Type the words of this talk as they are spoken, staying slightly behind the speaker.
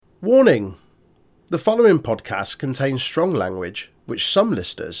Warning: the following podcast contains strong language which some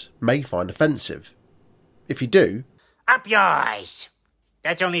listeners may find offensive. If you do, up yours!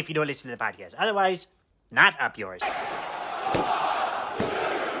 That's only if you don't listen to the podcast. Otherwise, not up yours.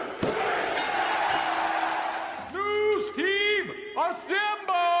 News team,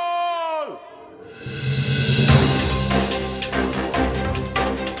 assemble!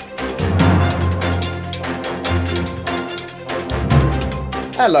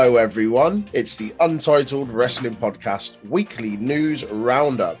 hello everyone, it's the Untitled Wrestling Podcast Weekly News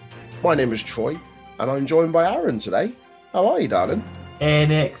Roundup. My name is Troy, and I'm joined by Aaron today. How are you, darling?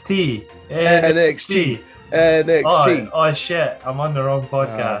 NXT. Oh shit, I'm on the wrong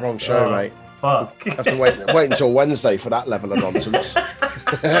podcast. Wrong show, mate. Fuck. Have to wait until Wednesday for that level of nonsense.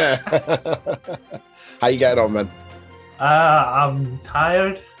 How you getting on, man? I'm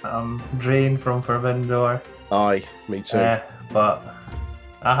tired. I'm drained from Forbidden Door. Aye, me too. But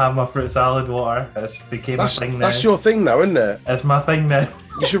I have my fruit salad water. It's became a thing now. That's your thing now, isn't it? It's my thing now.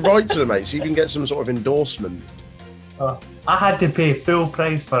 You should write to them, mate, so you can get some sort of endorsement. I had to pay full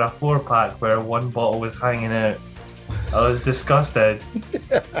price for a 4-pack where one bottle was hanging out. I was disgusted.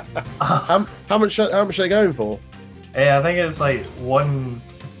 How much are they going for? I think it's like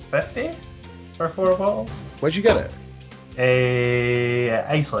 $150 for 4 bottles. Where'd you get it?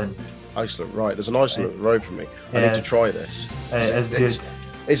 Iceland. Iceland, right. There's an Iceland up the road from me. I need to try this. It's good.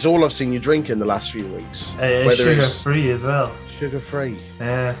 It's all I've seen you drink in the last few weeks. It's sugar-free as well. Sugar-free?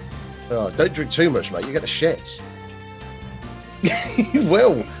 Yeah. Oh, don't drink too much, mate. You get the shits. You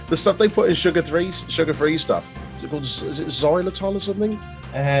will. The stuff they put in sugar-free stuff. Is it xylitol or something?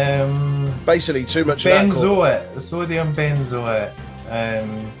 Basically, too much benzoate, sodium benzoate,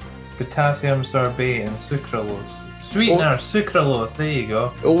 potassium sorbate, and sucralose. Sweetener, sucralose, there you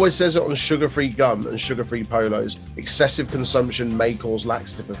go. It always says it on sugar-free gum and sugar-free polos. Excessive consumption may cause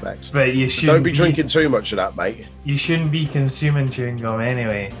laxative effects. But you shouldn't don't be drinking too much of that, mate. You shouldn't be consuming chewing gum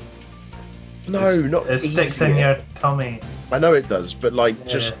anyway. No, it sticks in your tummy. I know it does, but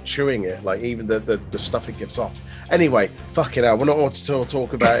just chewing it, like even the stuff it gives off. Anyway, fucking hell, we're not want to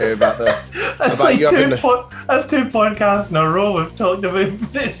talk about it about the. That's about like you that's 2 podcasts in a row we've talked about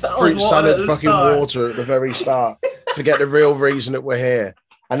fruit salad, fucking water at the very start. Forget the real reason that we're here,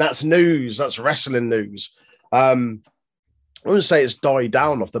 and that's news. That's wrestling news. I wouldn't say it's died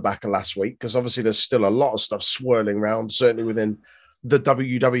down off the back of last week because obviously there's still a lot of stuff swirling around, certainly within the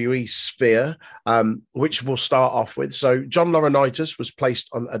WWE sphere, which we'll start off with. So John Laurinaitis was placed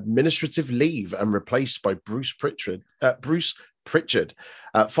on administrative leave and replaced by Bruce Pritchard. Fightful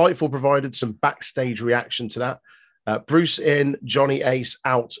provided some backstage reaction to that. Bruce in, Johnny Ace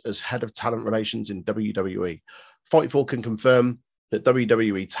out as head of talent relations in WWE. Fightful can confirm that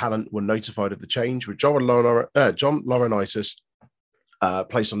WWE talent were notified of the change, with John Laurinaitis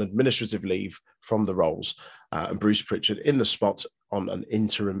placed on administrative leave from the roles, and Bruce Pritchard in the spot on an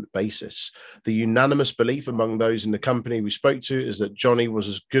interim basis. The unanimous belief among those in the company we spoke to is that Johnny was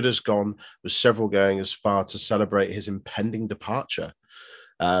as good as gone, with several going as far to celebrate his impending departure.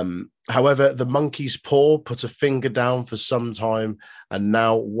 However, the monkey's paw put a finger down for some time, and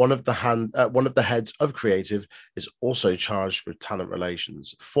now one of the heads of creative is also charged with talent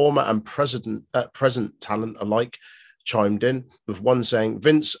relations. Former and present talent alike chimed in, with one saying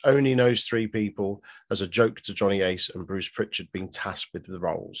Vince only knows 3 people, as a joke to Johnny Ace and Bruce Pritchard being tasked with the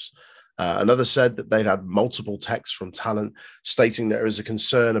roles. Another said that they'd had multiple texts from talent stating that there is a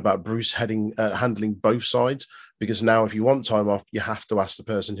concern about Bruce handling both sides, because now if you want time off, you have to ask the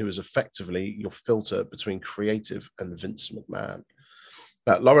person who is effectively your filter between creative and Vince McMahon.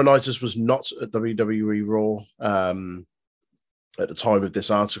 Laurinaitis was not at WWE Raw at the time of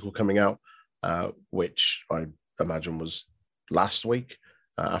this article coming out, which I imagine was last week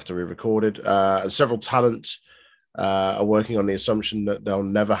after we recorded. And several talent are working on the assumption that they'll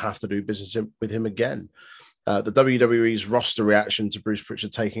never have to do business with him again. The WWE's roster reaction to Bruce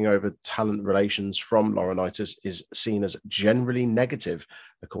Pritchard taking over talent relations from Laurinaitis is seen as generally negative,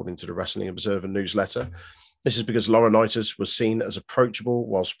 according to the Wrestling Observer newsletter. This is because Laurinaitis was seen as approachable,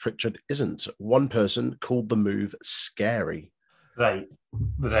 whilst Pritchard isn't. One person called the move scary. Right.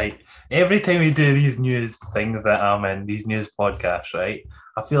 Every time we do these news things that I'm in, these news podcasts, right,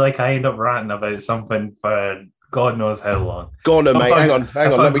 I feel like I end up ranting about something for God knows how long. Go on, mate. Hang on.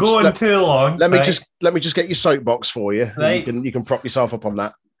 Too long. Let me just get your soapbox for you. Right. You can prop yourself up on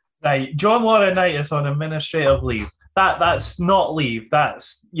that. Right. John Laurinaitis on administrative leave. That's not leave.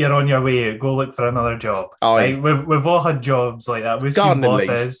 That's you're on your way out. Go look for another job. Right? We've all had jobs like that. We've seen bosses.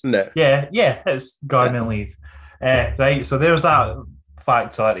 Leave, isn't it? Yeah, it's gardening leave. Right. So there's that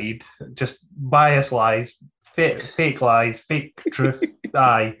fact sorted. Just bias lies. fake lies, fake truth.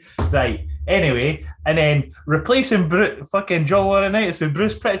 Aye, right. Anyway, and then replacing fucking John Laurinaitis with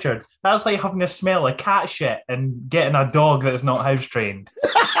Bruce Pritchard. That's like having to smell a cat shit and getting a dog that's not house trained.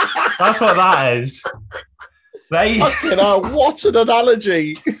 That's what that is. Right? Fucking hell, what an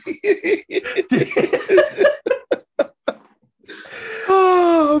analogy.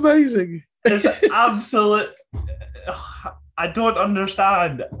 Oh, amazing. It's absolute. I don't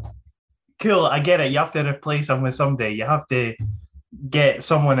understand. Cool, I get it. You have to replace him with somebody. You have to get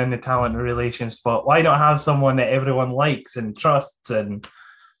someone in the talent relations spot. Why not have someone that everyone likes and trusts? And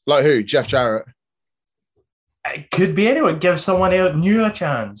like who? Jeff Jarrett. It could be anyone. Give someone else new a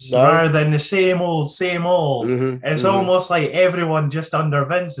chance rather than the same old. It's almost like everyone just under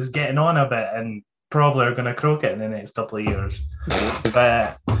Vince is getting on a bit and probably are going to croak it in the next couple of years.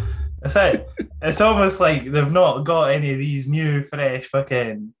 But that's it. It's almost like they've not got any of these new, fresh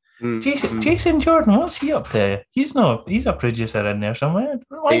fucking. Jason Jordan, what's he up to? He's a producer in there somewhere.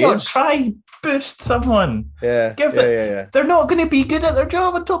 Why not try boost someone? Yeah. They're not going to be good at their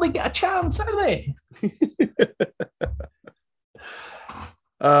job until they get a chance, are they?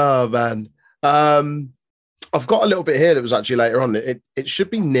 Oh man. I've got a little bit here that was actually later on. It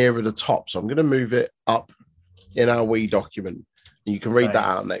should be nearer the top, so I'm going to move it up in our wee document. You can read that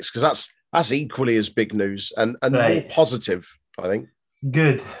out next because that's equally as big news and more positive, I think.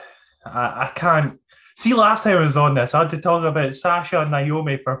 Good. I can't see. Last time I was on this, I had to talk about Sasha and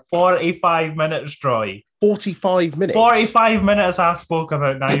Naomi for 45 minutes. Troy, 45 minutes. 45 minutes. I spoke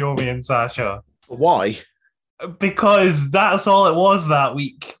about Naomi and Sasha. Why? Because that's all it was that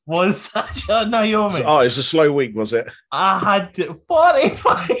week. Was Sasha and Naomi? Oh, it was a slow week, was it? I had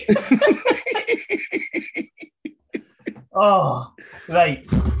 45. Oh, right.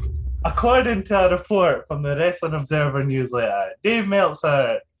 According to a report from the Wrestling Observer newsletter, Dave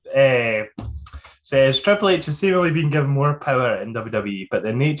Meltzer says Triple H has seemingly been given more power in WWE, but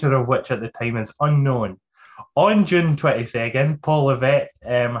the nature of which at the time is unknown. On June 22nd, Paul Levesque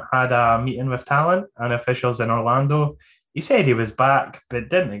had a meeting with talent and officials in Orlando. He said he was back, but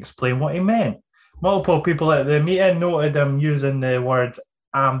didn't explain what he meant. Multiple people at the meeting noted him using the words,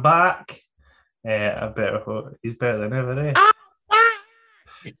 "I'm back." He's better than ever, eh?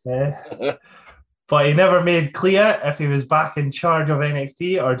 But he never made clear if he was back in charge of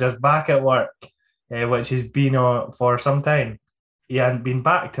NXT or just back at work, which he's been on for some time. He hadn't been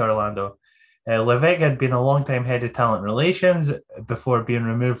back to Orlando. Levesque had been a long-time head of talent relations before being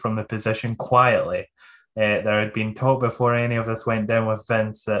removed from the position quietly. There had been talk before any of this went down with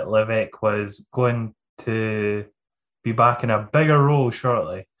Vince that Levesque was going to be back in a bigger role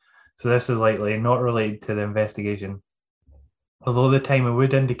shortly. So this is likely not related to the investigation. Although the timing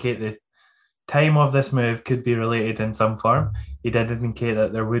would indicate the time of this move could be related in some form, he did indicate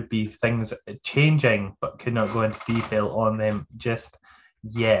that there would be things changing, but could not go into detail on them just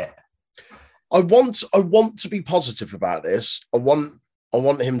yet. I want to be positive about this. I want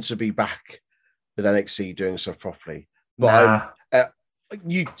him to be back with NXT doing stuff properly. But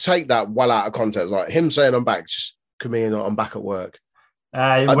you take that well out of context, like him saying I'm back, just come in, I'm back at work.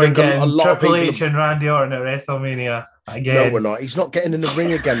 I think a lot Triple H and Randy Orton at WrestleMania again. No, we're not. He's not getting in the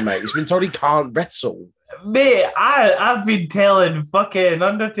ring again, mate. He's been told he can't wrestle. Mate, I've been telling fucking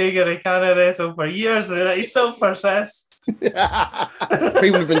Undertaker he can't wrestle for years and he still persists.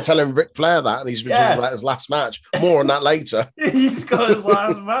 People have been telling Ric Flair that, and he's been talking about his last match. More on that later. He's got his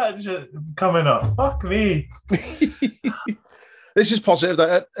last match coming up. Fuck me. This is positive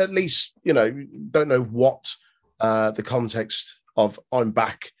that at least, don't know what the context of I'm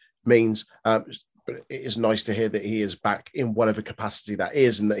back means, but it is nice to hear that he is back in whatever capacity that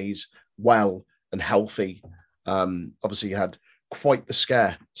is and that he's well and healthy. Obviously, he had quite the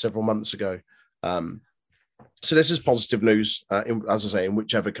scare several months ago. So this is positive news, as I say, in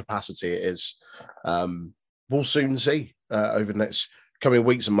whichever capacity it is. We'll soon see over the next coming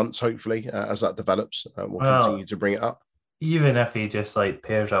weeks and months, hopefully, as that develops. We'll continue to bring it up. Even if he just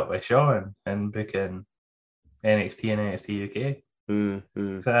pairs up with Sean and booking NXT and NXT UK.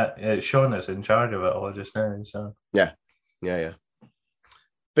 It's Sean that's in charge of it all just now. So Yeah.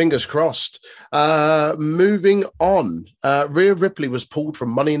 Fingers crossed. Moving on. Rhea Ripley was pulled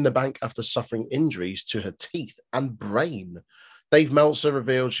from Money in the Bank after suffering injuries to her teeth and brain. Dave Meltzer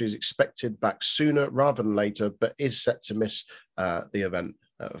revealed she's expected back sooner rather than later, but is set to miss the event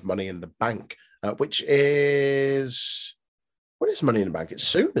of Money in the Bank, which is... When is Money in the Bank? It's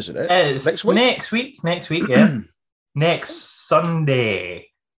soon, isn't it? It's next week. Next week, yeah. Next Sunday.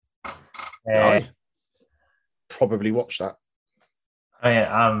 I probably watch that.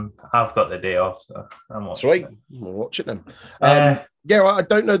 I've got the day off, so I'm watching. Sweet. it. We'll watch it then. I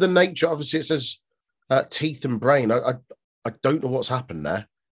don't know the nature. Obviously, it says teeth and brain. I don't know what's happened there.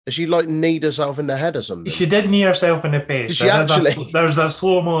 Has she like kneed herself in the head or something? She did knee herself in the face. Did she actually? There's a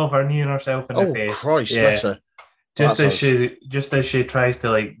slow-mo of her kneeing herself in the face. Oh Christ, yeah. let her. Just as she tries to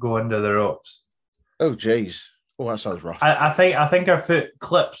like go under the ropes. Oh jeez. Oh, that sounds rough. I think her foot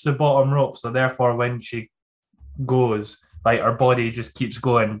clips the bottom rope, so therefore when she goes, like her body just keeps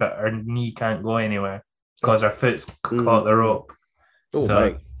going, but her knee can't go anywhere because her foot's caught the rope. Oh, so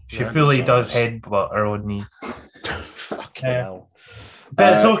mate. she fully does headbutt her own knee. Fucking hell.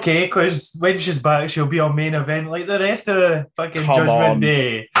 But it's okay, because when she's back, she'll be on main event like the rest of the fucking Judgment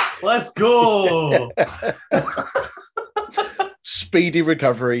Day. Let's go! Speedy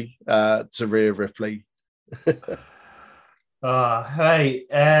recovery to Rhea Ripley. Right.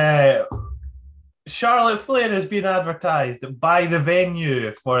 Charlotte Flair has been advertised by the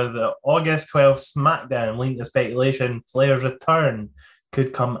venue for the August 12th SmackDown, leading to speculation Flair's return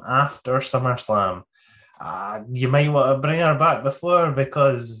could come after SummerSlam. You might want to bring her back before,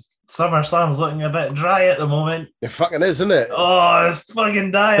 because SummerSlam's looking a bit dry at the moment. It fucking is, isn't it? Oh, it's fucking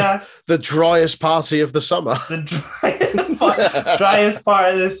dire. The driest party of the summer. The driest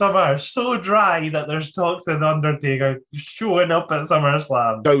part of the summer. So dry that there's talks of The Undertaker showing up at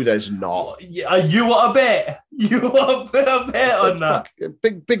SummerSlam. No, there's not. You want a bet? You want to put a bet on that?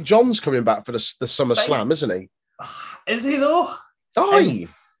 Big John's coming back for the SummerSlam, isn't he? Is he though? Aye.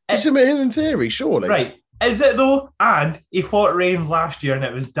 He's in theory, surely. Right. Is it though? And he fought Reigns last year and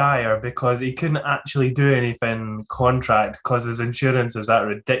it was dire because he couldn't actually do anything contract because his insurance is that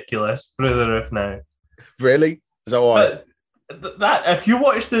ridiculous through the roof now. Really? Is that why? But that if you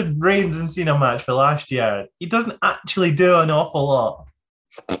watch the Reigns and Cena match for last year, he doesn't actually do an awful lot.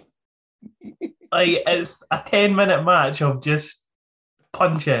 Like, it's a 10-minute match of just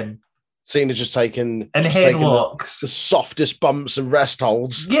punching. Cena just taking headlocks, the softest bumps and rest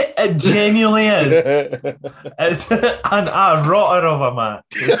holds. Yeah, it genuinely is. It's a rotter of a match,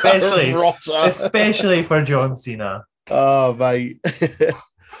 especially for John Cena. Oh, mate.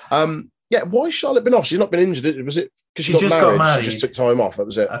 Yeah, why has Charlotte been off? She's not been injured. Was it because she got married? She just took time off. That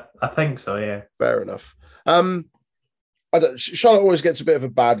was it. I think so. Yeah. Fair enough. Charlotte always gets a bit of a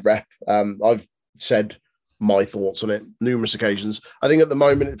bad rep. I've said my thoughts on it numerous occasions. I think at the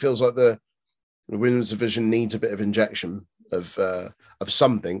moment it feels like the women's division needs a bit of injection of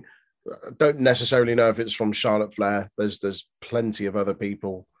something. I don't necessarily know if it's from Charlotte Flair. There's plenty of other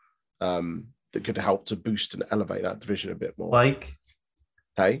people that could help to boost and elevate that division a bit more.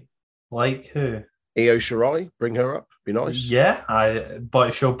 Like who? Io Shirai, bring her up. Be nice. Yeah,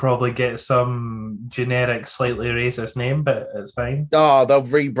 but she'll probably get some generic, slightly racist name, but it's fine. Oh, they'll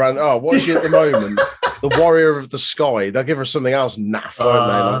rebrand. Oh, what is she at the moment? The Warrior of the Sky. They'll give her something else naff,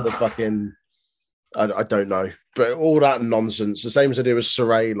 won't they? Like the fucking... I don't know. But all that nonsense. The same as they do with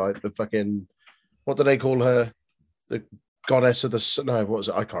Saray, like the fucking... What do they call her? The goddess of the... No, what was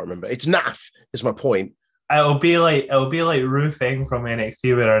it? I can't remember. It's naff, is my point. It'll be like Roofing from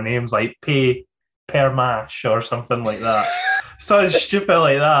NXT where her name's like Permash or something like that. Something stupid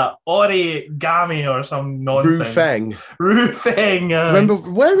like that. Origami or some nonsense. Roofing. Remember,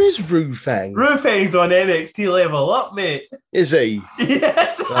 where is Roofing? Roofing's on NXT level up, mate. Is he?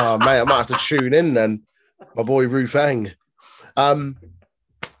 Yes. Oh, mate, I might have to tune in then. My boy Roofing. Yeah,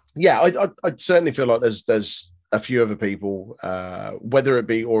 I certainly feel like there's a few other people, whether it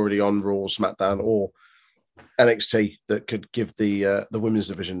be already on Raw, SmackDown, or NXT, that could give the women's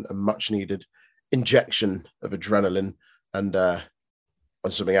division a much needed injection of adrenaline and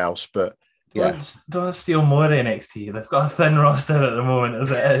something else. But yeah, don't steal more NXT. They've got a thin roster at the moment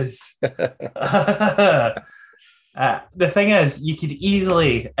as it is. The thing is, you could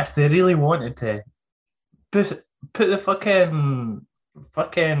easily, if they really wanted to, put the fucking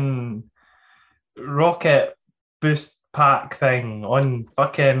rocket boost pack thing on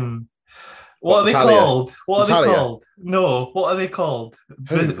fucking... What are they called? What are they called? No, what are they called?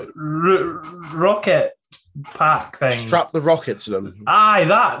 Rocket pack thing. Strap the rocket to them. Aye,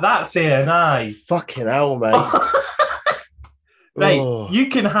 that's it. Aye. Fucking hell, mate. Right, you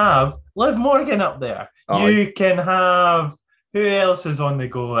can have Liv Morgan up there. Aye. You can have... Who else is on the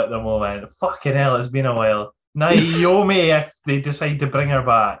go at the moment? Fucking hell, it's been a while. Naomi, if they decide to bring her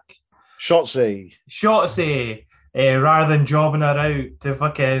back. Shotzi. Rather than jobbing her out to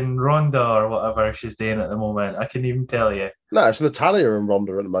fucking Ronda or whatever she's doing at the moment. I couldn't even tell you. No, it's Natalya and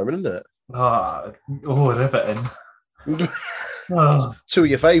Ronda at the moment, isn't it? Oh, riveting. Two of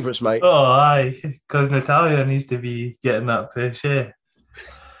your favourites, mate. Oh, aye. Because Natalya needs to be getting that push, yeah.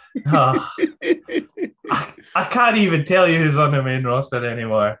 I can't even tell you who's on the main roster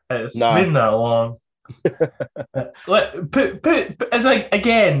anymore. It's been that long. It's like,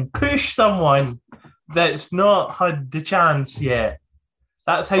 again, push someone that's not had the chance yet.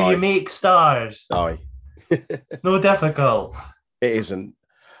 That's how you Right. make stars. Aye. It's no difficult. It isn't.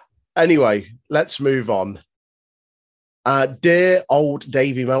 Anyway, let's move on. Dear old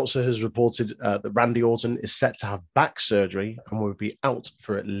Davey Meltzer has reported that Randy Orton is set to have back surgery and will be out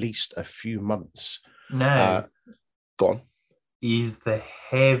for at least a few months. Now, Go on. he's the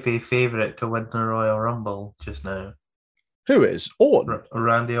heavy favourite to win the Royal Rumble just now. Who is? Orton.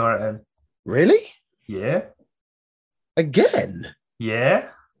 Randy Orton. Really? Yeah. Again? Yeah.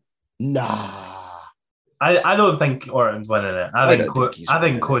 Nah. I don't think Orton's winning it. I don't think he's I think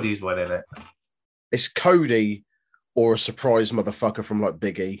winning it. Cody's winning it. It's Cody or a surprise motherfucker from like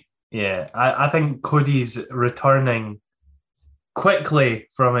Big E. Yeah. I think Cody's returning quickly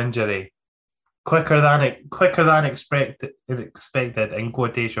from injury. Quicker than expected in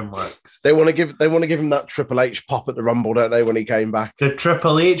quotation marks. They want to give him that Triple H pop at the Rumble, don't they, when he came back? The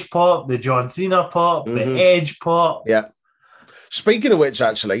Triple H pop, the John Cena pop, Mhm. the Edge pop. Yeah. Speaking of which,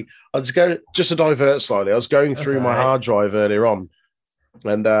 actually, just to divert slightly, I was going through That's my all right. hard drive earlier on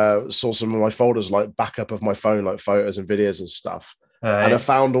and saw some of my folders, like backup of my phone, like photos and videos and stuff. Right. And I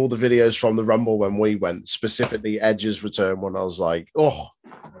found all the videos from the Rumble when we went, specifically Edge's return, when I was like, oh,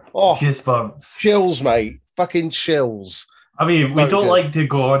 Goosebumps. chills, mate. Fucking chills. I mean, we So don't good. like to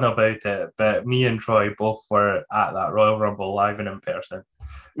go on about it, but me and Troy both were at that Royal Rumble live and in person.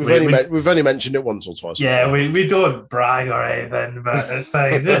 We've We- only mentioned it once or twice. Yeah, we don't brag or anything, but it's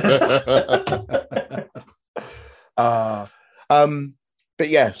fine. But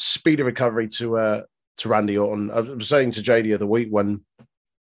yeah, speedy recovery to Randy Orton. I was saying to Jay the other week when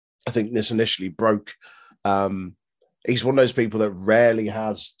I think this initially broke. He's one of those people that rarely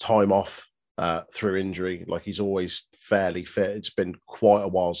has time off through injury. Like he's always fairly fit. It's been quite a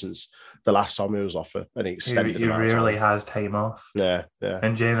while since the last time he was off an extended he amount of rarely time. has time off Yeah.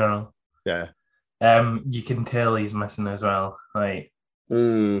 in general. Yeah. You can tell he's missing as well. Like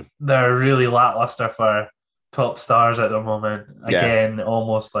Mm, they're really lackluster for top stars at the moment. Yeah. Again,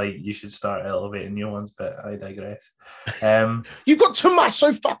 almost like you should start elevating new ones, but I digress. you've got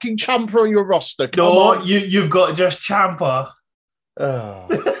Tommaso fucking Ciampa on your roster. Come No, on. you've got just Ciampa. Oh.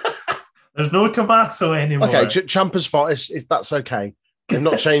 There's no Tommaso anymore. Okay, Ciampa's fine. That's okay. They've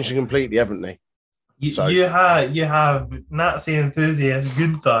not changed completely, haven't they? so- you have Nazi enthusiast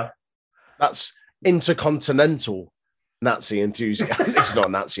Gunther. That's intercontinental Nazi enthusiast. It's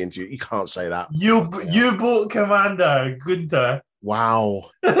not Nazi enthusiast. You can't say that. U-boat commander Gunther. Wow.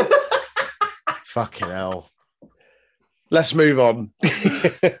 Fucking hell. Let's move on.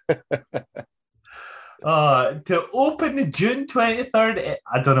 To open the June 23rd.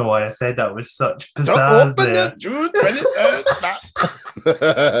 I don't know why I said that with such Don't pizzazz open there. the June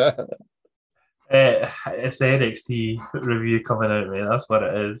 23rd. It's the NXT review coming out, mate. That's what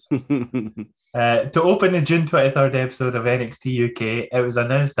it is. To open the June 23rd episode of NXT UK, it was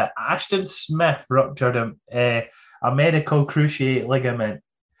announced that Ashton Smith ruptured a medial cruciate ligament.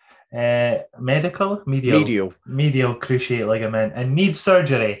 Medial cruciate ligament and needs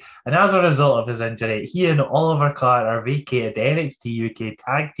surgery. And as a result of his injury, he and Oliver Clark are vacated the NXT UK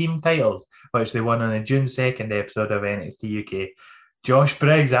tag team titles, which they won on the June 2nd episode of NXT UK. Josh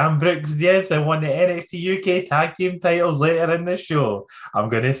Briggs and Brooks Jensen won the NXT UK tag team titles later in the show. I'm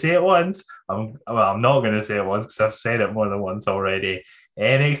going to say it once. I'm not going to say it once because I've said it more than once already.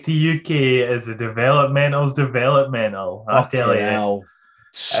 NXT UK is the developmental's developmental. I tell you. Hell.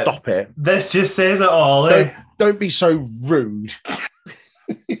 Stop it. This just says it all. Eh? Don't be so rude.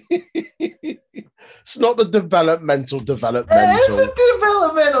 It's not the developmental. It's the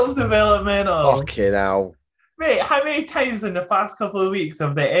developmental's developmental. Fucking hell. Mate, how many times in the past couple of weeks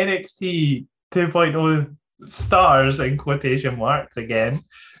have the NXT 2.0 stars, in quotation marks again,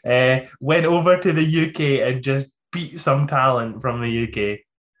 went over to the UK and just beat some talent from the UK?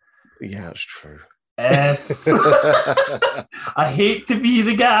 Yeah, it's true. I hate to be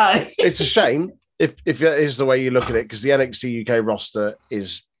the guy. It's a shame if that is the way you look at it, because the NXT UK roster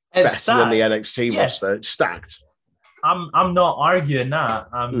is It's better than the stacked. NXT Yeah. roster. It's stacked. I'm not arguing that.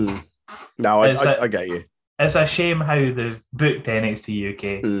 No, It's I get you. It's a shame how they've booked NXT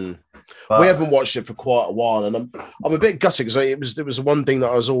UK. But We haven't watched it for quite a while, and I'm a bit gutted because it was the one thing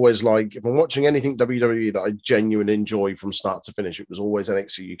that I was always like, if I'm watching anything WWE that I genuinely enjoy from start to finish, it was always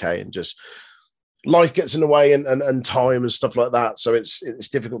NXT UK, and just life gets in the way and time and stuff like that. So it's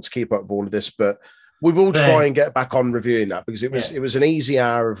difficult to keep up with all of this, but we will try and get back on reviewing that, because it was an easy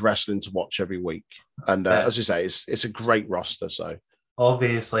hour of wrestling to watch every week, and as you say, it's a great roster. So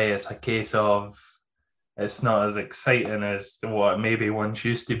obviously, it's a case of it's not as exciting as what maybe once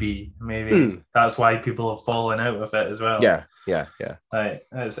used to be. Maybe that's why people have fallen out with it as well. Yeah. Like,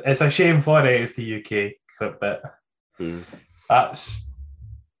 it's a shame for it. It's the UK clip, but that's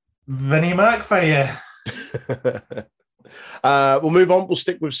Vinnie Mac for you. We'll move on. We'll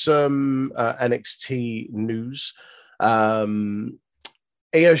stick with some NXT news.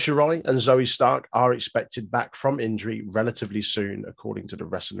 Io Shirai and Zoe Stark are expected back from injury relatively soon, according to the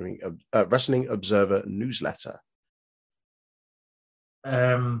Wrestling Observer newsletter.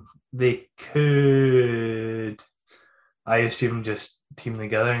 They could, I assume, just team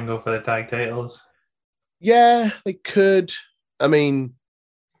together and go for the tag titles. Yeah, they could. I mean,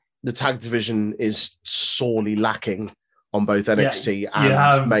 the tag division is sorely lacking on both NXT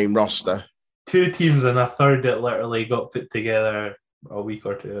and main roster. 2 teams and a third that literally got put together a week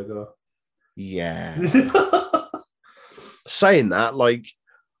or 2 ago. Yeah. Saying that, like,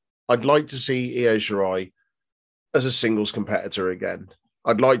 I'd like to see Io Shirai as a singles competitor again.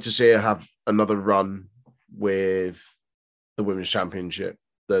 I'd like to see her have another run with the Women's Championship,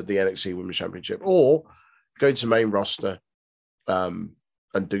 the NXT Women's Championship, or go to main roster and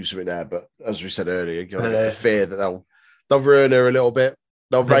do something there. But as we said earlier, you know, the fear that they'll ruin her a little bit.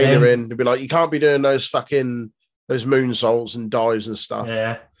 They'll rein her in. They'll be like, you can't be doing those moonsaults and dives and stuff.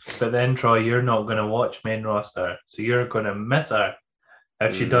 Yeah, but then Troy, you're not going to watch main roster, so you're going to miss her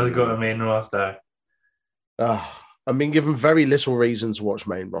if she does go to main roster. I've been given very little reason to watch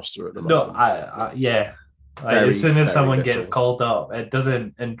main roster at the moment. No, yeah. As soon as someone gets called up, it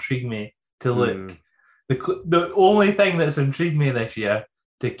doesn't intrigue me to look. The only thing that's intrigued me this year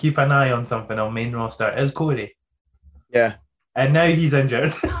to keep an eye on something on main roster is Cody. Yeah. And now he's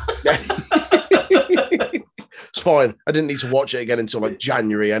injured. It's fine. I didn't need to watch it again until like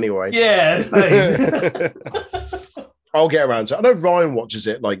January anyway. Yeah, it's fine. I'll get around to it. I know Ryan watches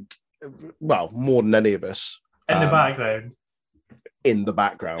it like, well, more than any of us. In the background. In the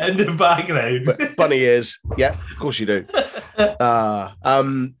background. In the background. But bunny ears. Yeah, of course you do. But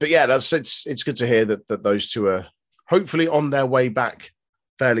yeah, it's good to hear that those two are hopefully on their way back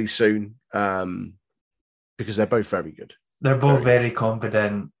fairly soon. Because they're both very good. They're both very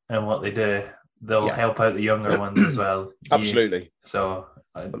competent in what they do. They'll help out the younger ones as well. Absolutely.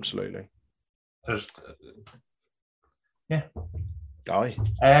 Absolutely. Yeah.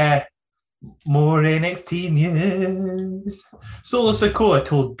 Aye. More NXT news. Solo Sikoa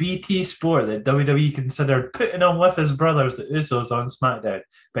told BT Sport that WWE considered putting him with his brothers, the Usos, on SmackDown,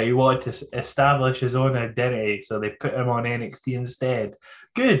 but he wanted to establish his own identity, so they put him on NXT instead.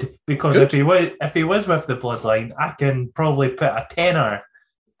 Good, because if he was with the Bloodline, I can probably put a tenner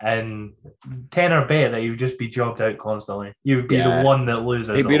bet that you'd just be jobbed out constantly. You'd be the one that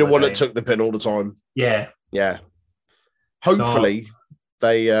loses. He'd be the one that took the pin all the time. Yeah. Hopefully,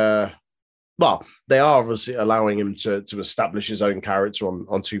 they are obviously allowing him to establish his own character on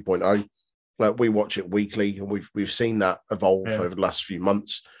 2.0. We watch it weekly, and we've seen that evolve over the last few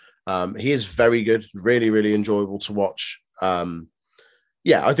months. He is very good, really, really enjoyable to watch.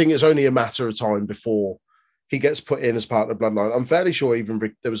 I think it's only a matter of time before he gets put in as part of the Bloodline. I'm fairly sure even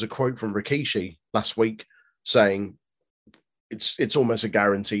there was a quote from Rikishi last week saying it's almost a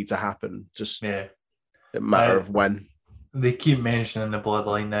guarantee to happen. Just a matter of when. They keep mentioning the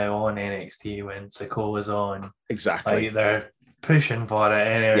Bloodline now on NXT when Sikoa's on. Exactly. Like they're pushing for it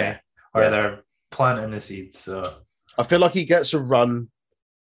anyway. They're planting the seeds. So I feel like he gets a run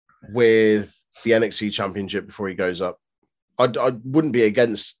with the NXT Championship before he goes up. I wouldn't be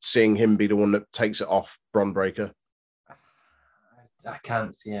against seeing him be the one that takes it off Bron Breakker. I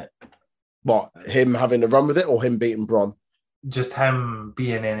can't see it. What, him having a run with it or him beating Bron? Just him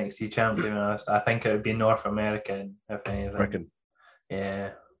being NXT champion. I think it would be North American, if anything. Reckon.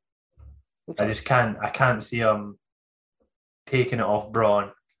 Yeah. Okay. I can't see him taking it off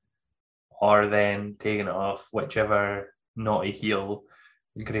Braun or then taking it off whichever naughty heel.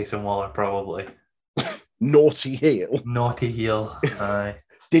 Grayson Waller, probably. Naughty heel? Naughty heel, aye.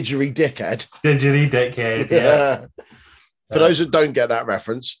 Didgeridoo dickhead? Didgeridoo dickhead, yeah. For those that don't get that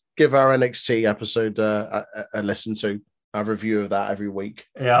reference, give our NXT episode a listen to. I review of that every week.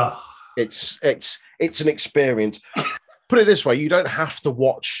 Yeah. It's an experience. Put it this way, you don't have to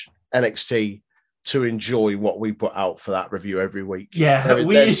watch NXT to enjoy what we put out for that review every week. Yeah.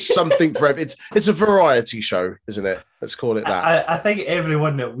 There's something for it. It's a variety show, isn't it? Let's call it that. I think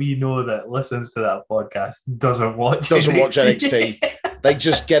everyone that we know that listens to that podcast doesn't watch NXT. They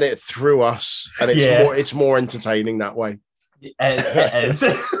just get it through us, and it's more entertaining that way. It is.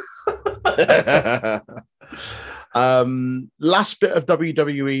 Last bit of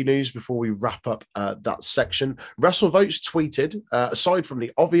WWE news before we wrap up that section. WrestleVotes tweeted, aside from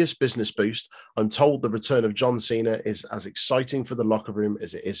the obvious business boost, I'm told the return of John Cena is as exciting for the locker room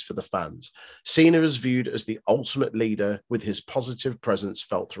as it is for the fans. Cena is viewed as the ultimate leader with his positive presence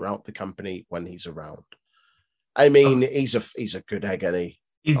felt throughout the company when he's around. I mean, he's a good egg, isn't he?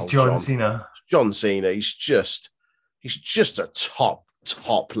 He's John Cena. John Cena. He's just a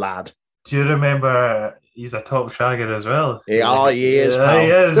top lad. Do you remember he's a top shagger as well? Yeah, he is. Yeah, he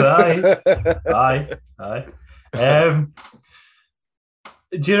is. Aye.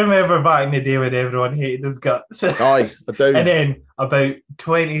 Do you remember back in the day when everyone hated his guts? Aye, I do. And then about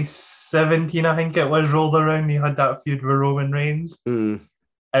 2017, I think it was, rolled around, he had that feud with Roman Reigns. Mm.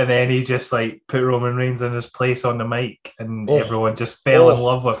 And then he just like put Roman Reigns in his place on the mic and everyone just fell in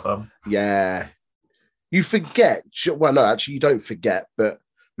love with him. Yeah. You forget, well, no, actually, you don't forget, but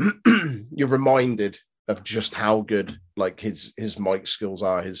you're reminded of just how good like his mic skills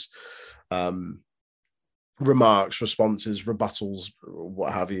are, his remarks, responses, rebuttals,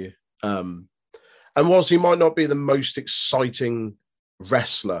 what have you. And whilst he might not be the most exciting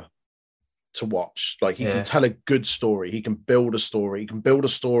wrestler to watch, like he can tell a good story, he can build a story,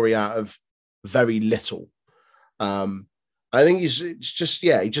 out of very little. I think he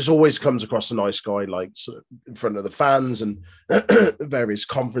just always comes across a nice guy, like sort of in front of the fans and various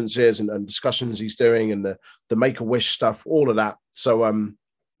conferences and discussions he's doing and the Make-A-Wish stuff, all of that. So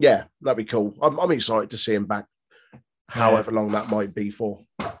yeah, that'd be cool. I'm excited to see him back, however long that might be for.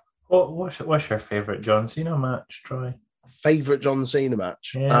 What's your favourite John Cena match, Troy? Favorite John Cena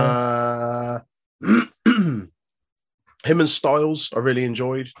match? Yeah. Him and Styles I really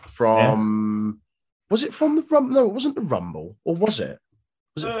enjoyed from was it from the Rumble? No, it wasn't the Rumble, or was it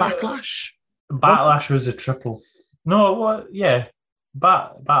Backlash? Backlash was a triple no, what? Yeah.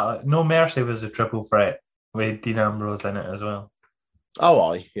 No Mercy was a triple threat with Dean Ambrose in it as well.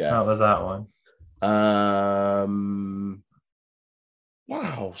 Oh, yeah. That was that one.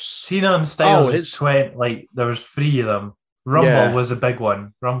 Wow. Cena and Styles was 20, like there was 3 of them. Rumble was a big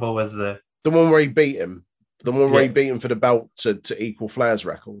one. Rumble was the one where he beat him. The one where he beat him for the belt to equal Flair's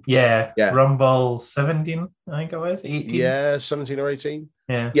record. Yeah. Rumble 17, I think it was. 18. Yeah, 17 or 18.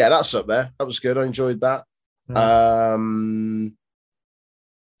 Yeah. Yeah, that's up there. That was good. I enjoyed that. Yeah.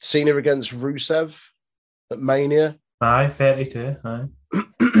 Cena against Rusev at Mania. Aye, 32. Aye.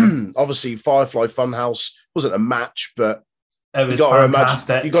 Obviously, Firefly Funhouse wasn't a match, but it was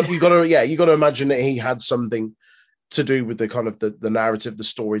fantastic. You got to imagine that he had something to do with the kind of the narrative, the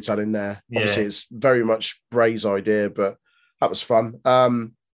storytelling there. Obviously, it's very much Bray's idea, but that was fun.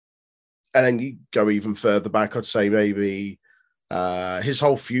 And then you go even further back, I'd say maybe his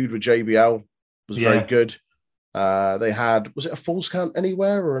whole feud with JBL was very good. They had, was it a Falls Count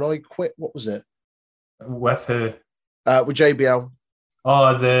Anywhere or an I Quit? What was it? With who? With JBL.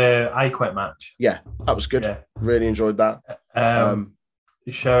 Oh, the I Quit match. Yeah, that was good. Yeah. Really enjoyed that.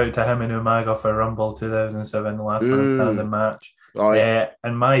 Shout out to him and Umaga for Rumble 2007, the last man standing match. Oh, yeah.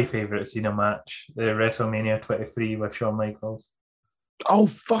 And my favourite Cena match, the WrestleMania 23 with Shawn Michaels. Oh,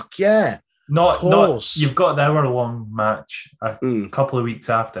 fuck yeah. Not you've got the hour-long match a couple of weeks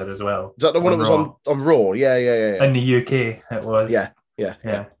after as well. Is that the one that was on Raw? Yeah. In the UK, it was. Yeah.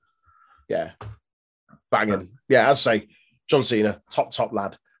 Banging. Yeah, I'd say John Cena, top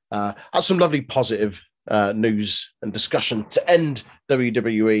lad. That's some lovely positive news and discussion to end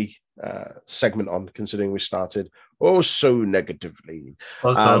WWE segment on, considering we started so negatively.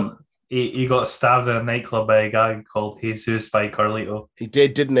 Also, he got stabbed in a nightclub by a guy called Jesus by Carlito. He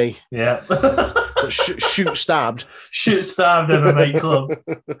did, didn't he? Yeah. Shoot stabbed. Shoot stabbed in a nightclub.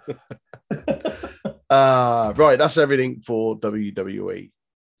 Right, that's everything for WWE.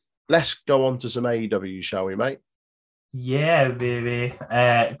 Let's go on to some AEW, shall we, mate? Yeah, baby.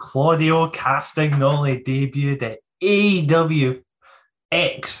 Claudio Castagnoli debuted at AEW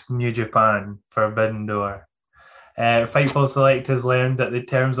X New Japan Forbidden Door. Fightful Select has learned that the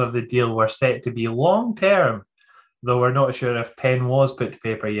terms of the deal were set to be long-term, though we're not sure if pen was put to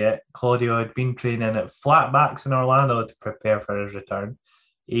paper yet. Claudio had been training at Flatbacks in Orlando to prepare for his return.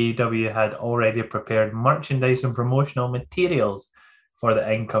 AEW had already prepared merchandise and promotional materials for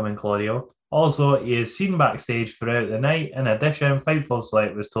the incoming Claudio. Also, he is seen backstage throughout the night. In addition, Fightful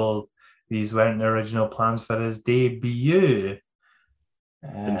Select was told these weren't the original plans for his debut.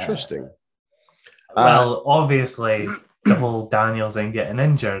 Interesting. Well, obviously, the whole Daniels and getting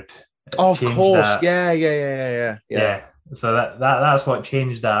injured. Of course. Yeah. So that's what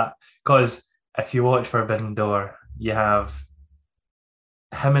changed that. Because if you watch Forbidden Door, you have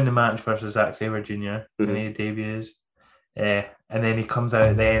him in the match versus Zack Sabre Jr. when he debuts. And then he comes out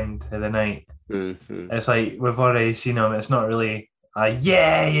at the end of the night Mm-hmm. It's like we've already seen him. It's not really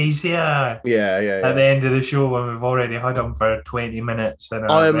yeah, he's here. Yeah. At the end of the show, when we've already had him for 20 minutes in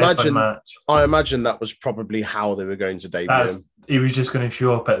a I wrestling match. I imagine that was probably how they were going to debut him. He was just going to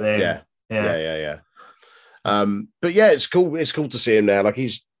show up at the end. Yeah. But yeah, it's cool. It's cool to see him now. Like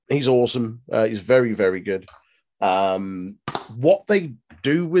he's awesome. He's very, very good. What they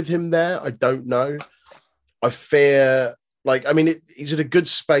do with him there, I don't know. I fear, he's in a good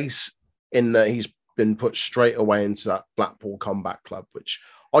space in that he's been put straight away into that Blackpool Combat Club, which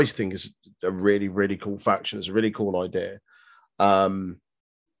I think is a really, really cool faction. It's a really cool idea. But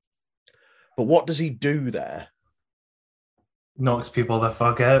what does he do there? Knocks people the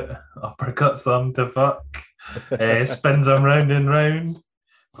fuck out, uppercuts them to fuck, spins them round and round,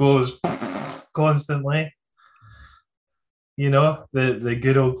 goes constantly. You know, the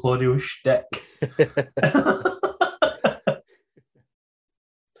good old Claudio shtick.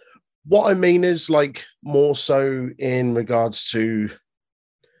 What I mean is, like, more so in regards to,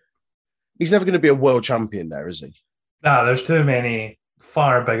 he's never going to be a world champion there, is he? Nah, there's too many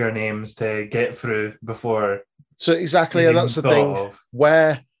far bigger names to get through before. So exactly, and that's the thing. Of.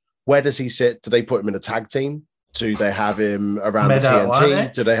 Where does he sit? Do they put him in a tag team? Do they have him around the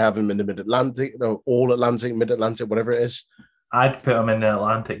TNT? Do they have him in the Mid-Atlantic? No, All Atlantic, Mid-Atlantic, whatever it is? I'd put him in the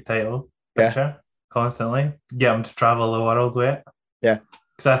Atlantic title picture constantly. Get him to travel the world with it. Yeah.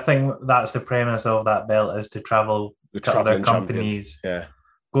 Because I think that's the premise of that belt, is to travel to other companies. Champion. Yeah.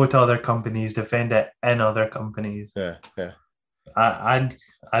 Go to other companies, defend it in other companies. Yeah. I'd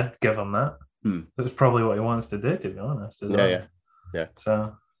give him that. That's probably what he wants to do, to be honest. Yeah.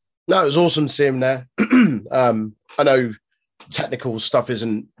 So no, it was awesome to see him there. I know technical stuff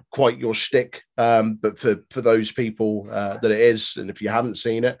isn't quite your shtick, but for those people that it is, and if you haven't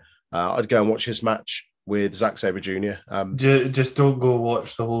seen it, I'd go and watch his match with Zack Sabre Jr. Just don't go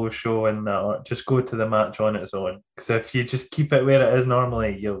watch the whole show and that. Just go to the match on its own. Because if you just keep it where it is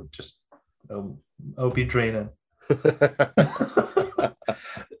normally, it'll be draining.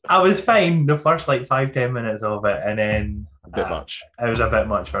 I was fine the first 5-10 minutes of it, and then a bit much. It was a bit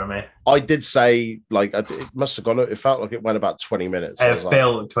much for me. I did say it must have gone. It felt like it went about 20 minutes. It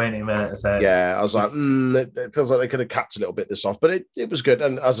felt 20 minutes. Yeah, I was like, it feels like they could have capped a little bit this off, but it was good.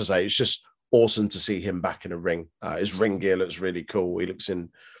 And as I say, it's just awesome to see him back in a ring. His ring gear looks really cool. He looks in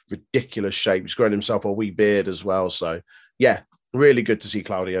ridiculous shape. He's grown himself a wee beard as well. So yeah, really good to see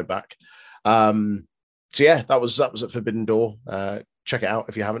Claudio back. So yeah, that was at Forbidden Door. Check it out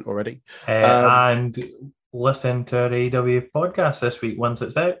if you haven't already. And listen to our AEW podcast this week once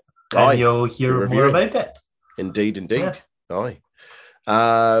it's out, and you'll hear more about it. Indeed. Yeah. Aye.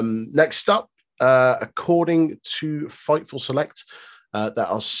 Next up, according to Fightful Select, there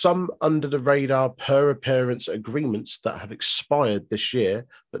are some under the radar per appearance agreements that have expired this year,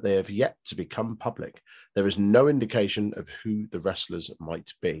 but they have yet to become public. There is no indication of who the wrestlers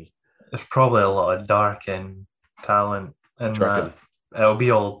might be. There's probably a lot of dark and talent in that. It'll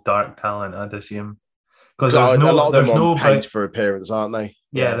be all dark talent, I'd assume. Because a lot of them are paid for appearance, aren't they?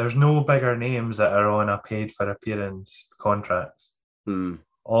 Yeah, there's no bigger names that are on a paid for appearance contracts.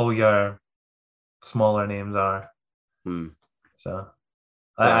 All your smaller names are. So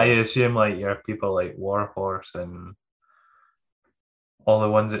I assume your people like Warhorse and all the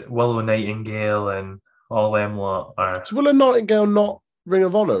ones that Willow Nightingale and all them lot are. So Willow Nightingale not Ring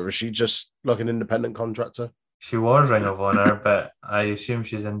of Honor, or is she just like an independent contractor? She was Ring of Honor, but I assume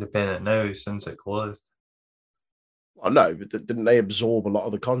she's independent now since it closed. I know, but didn't they absorb a lot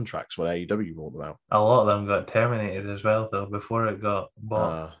of the contracts when AEW brought them out? A lot of them got terminated as well, though, before it got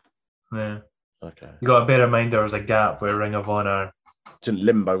bought. Yeah. Okay. You got to bear in mind there was a gap where Ring of Honor... It's in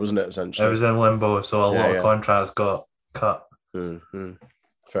limbo, wasn't it, essentially? It was in limbo, so a lot of contracts got cut. Mm-hmm.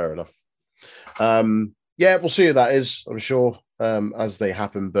 Fair enough. Yeah, we'll see who that is, I'm sure, as they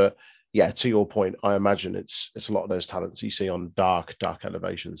happen, but yeah, to your point, I imagine it's a lot of those talents you see on dark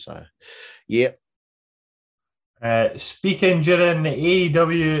elevation. So, yeah. Speaking during the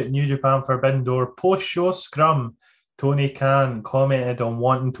AEW New Japan Forbidden Door post-show scrum, Tony Khan commented on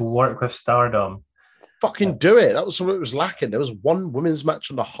wanting to work with Stardom. Fucking do it. That was something that was lacking. There was one women's match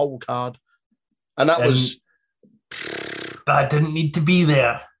on the whole card, and that didn't need to be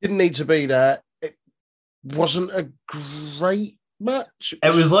there. Didn't need to be there. It wasn't a great match.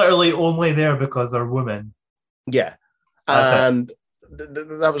 It was literally only there because they're women. Yeah. And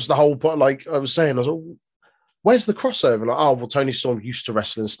that was the whole point. Like I was saying, I was like, where's the crossover? Like, well, Toni Storm used to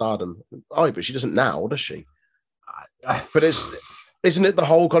wrestle in Stardom. Oh, but she doesn't now, does she? But isn't it the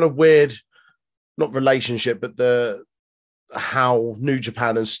whole kind of weird, not relationship, but the how New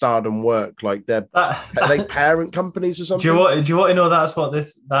Japan and Stardom work? Like, are they parent companies or something? Do you want to know that's what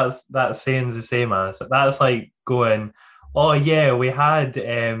that's saying the same as? That's like going, oh yeah, we had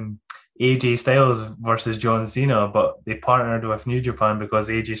AJ Styles versus John Cena, but they partnered with New Japan because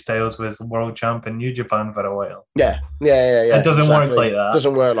AJ Styles was the world champ in New Japan for a while. Yeah. It doesn't work like that. It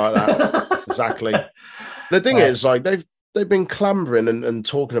doesn't work like that. Exactly. The thing is, like, they've been clambering and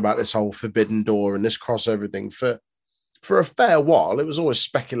talking about this whole Forbidden Door and this crossover thing for a fair while. It was always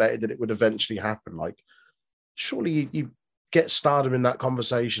speculated that it would eventually happen. Like, surely you get Stardom in that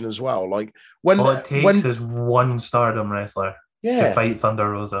conversation as well. Like, all it takes is one Stardom wrestler to fight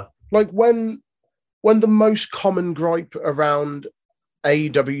Thunder Rosa. Like, when the most common gripe around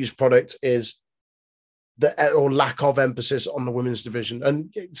AEW's product is or lack of emphasis on the women's division,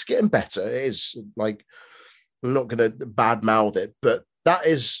 and it's getting better. It is, like, I'm not going to badmouth it, but that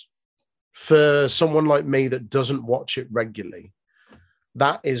is, for someone like me that doesn't watch it regularly,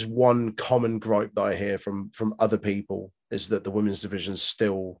 that is one common gripe that I hear from other people, is that the women's division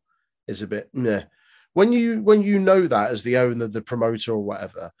still is a bit meh. When you know that as the owner, the promoter, or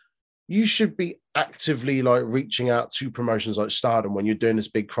whatever, you should be actively, like, reaching out to promotions like Stardom when you're doing this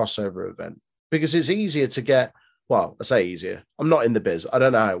big crossover event, because it's easier to get, well, I say easier, I'm not in the biz, I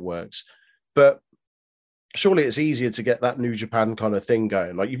don't know how it works, but surely it's easier to get that New Japan kind of thing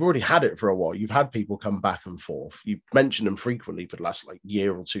going. Like, you've already had it for a while. You've had people come back and forth. You mentioned them frequently for the last, like,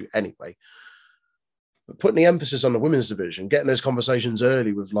 year or two anyway. But putting the emphasis on the women's division, getting those conversations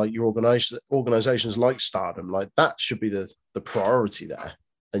early with, like, your organizations like Stardom, like, that should be the priority there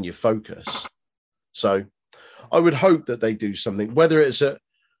and your focus. So I would hope that they do something, whether it's at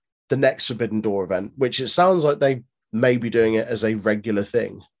the next Forbidden Door event, which it sounds like they may be doing it as a regular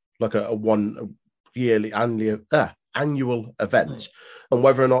thing, like a yearly annual event, and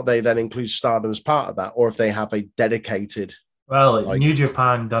whether or not they then include Stardom as part of that, or if they have a dedicated. Well, like, New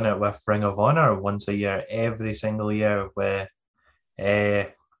Japan done it with Ring of Honor once a year, every single year, where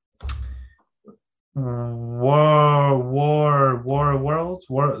War,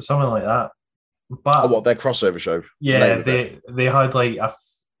 something like that. But their crossover show? Yeah, they had like a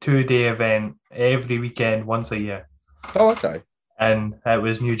 2-day event every weekend once a year. Oh, okay. And it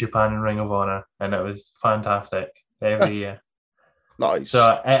was New Japan and Ring of Honor, and it was fantastic every year. Nice.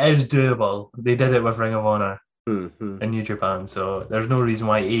 So it is doable. They did it with Ring of Honor and New Japan, so there's no reason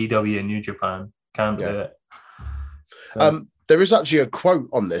why AEW and New Japan can't do it. So. There is actually a quote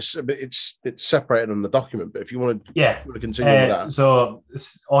on this, but it's separated on the document. But if you want to continue with that. So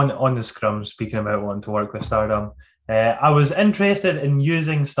on the scrum, speaking about wanting to work with Stardom, I was interested in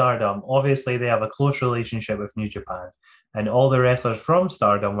using Stardom. Obviously, they have a close relationship with New Japan, and all the wrestlers from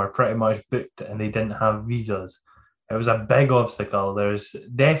Stardom were pretty much booked, and they didn't have visas. It was a big obstacle. There's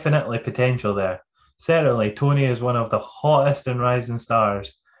definitely potential there. Certainly, Tony is one of the hottest and rising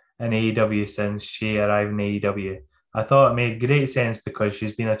stars in AEW since she arrived in AEW. I thought it made great sense because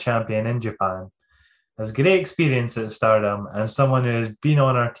she's been a champion in Japan, has great experience at Stardom, and someone who has been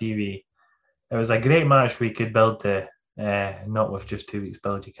on our TV. It was a great match we could build to. Not with just 2 weeks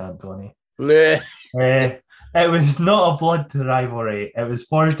build, you can't, Tony. It was not a blood rivalry. It was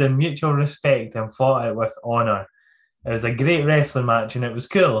forged in mutual respect and fought it with honour. It was a great wrestling match and it was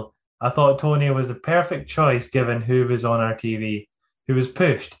cool. I thought Tony was the perfect choice given who was on our TV, who was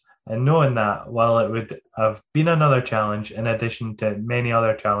pushed. And knowing that, while it would have been another challenge, in addition to many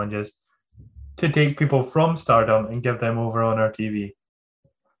other challenges, to take people from Stardom and give them over on our TV.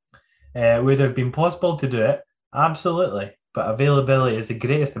 It would have been possible to do it, absolutely, but availability is the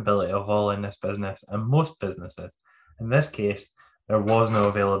greatest ability of all in this business and most businesses. In this case, there was no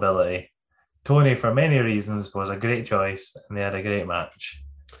availability. Tony, for many reasons, was a great choice and they had a great match.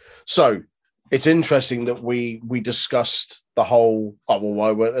 So, it's interesting that we discussed the whole,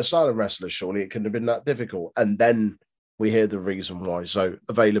 why weren't there Stardom wrestlers? Surely it couldn't have been that difficult. And then we hear the reason why. So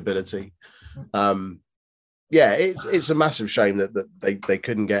availability. It's a massive shame that they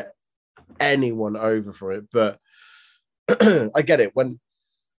couldn't get anyone over for it. But I get it. When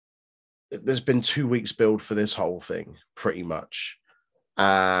there's been 2 weeks build for this whole thing, pretty much.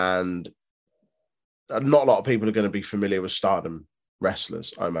 And not a lot of people are going to be familiar with Stardom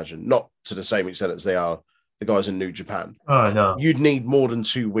wrestlers, I imagine, not to the same extent as they are the guys in New Japan. Oh no, you'd need more than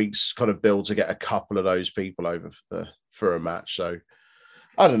 2 weeks kind of build to get a couple of those people over for a match. So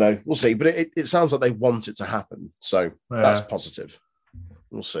I don't know, we'll see. But it sounds like they want it to happen, so that's positive.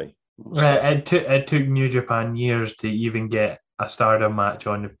 We'll see. It took New Japan years to even get a Stardom match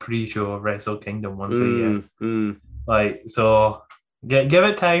on the pre-show of Wrestle Kingdom once a year. Like, so give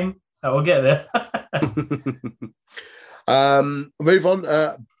it time. It will get there. Move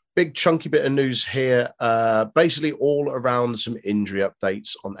on. big chunky bit of news here, basically all around some injury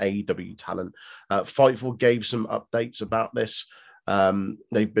updates on AEW talent. Fightful gave some updates about this.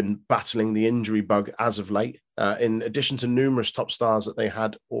 They've been battling the injury bug as of late. In addition to numerous top stars that they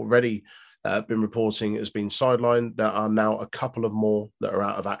had already been reporting has been sidelined, there are now a couple of more that are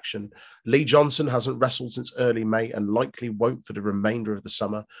out of action. Lee Johnson hasn't wrestled since early May and likely won't for the remainder of the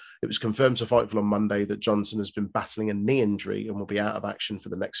summer. It was confirmed to Fightful on Monday that Johnson has been battling a knee injury and will be out of action for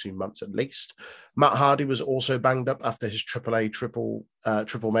the next few months at least. Matt Hardy was also banged up after his AAA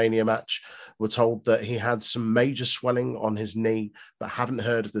Triple Mania match. We're told that he had some major swelling on his knee, but haven't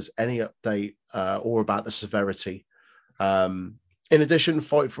heard if there's any update or about the severity. In addition,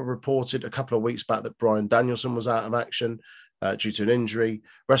 Fightful reported a couple of weeks back that Bryan Danielson was out of action due to an injury.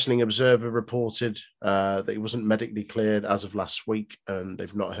 Wrestling Observer reported that he wasn't medically cleared as of last week, and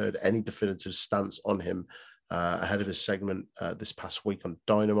they've not heard any definitive stance on him ahead of his segment this past week on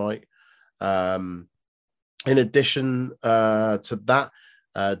Dynamite. In addition to that,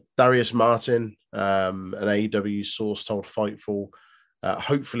 Darius Martin, an AEW source, told Fightful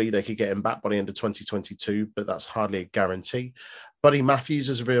hopefully they could get him back by the end of 2022, but that's hardly a guarantee. Buddy Matthews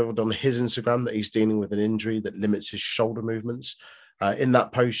has revealed on his Instagram that he's dealing with an injury that limits his shoulder movements. In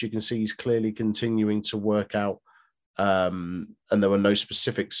that post, you can see he's clearly continuing to work out, and there were no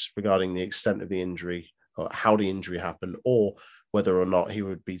specifics regarding the extent of the injury or how the injury happened or whether or not he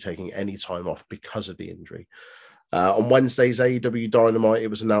would be taking any time off because of the injury. On Wednesday's AEW Dynamite, it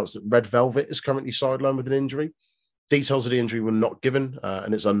was announced that Red Velvet is currently sidelined with an injury. Details of the injury were not given,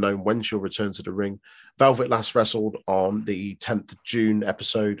 and it's unknown when she'll return to the ring. Velvet last wrestled on the 10th of June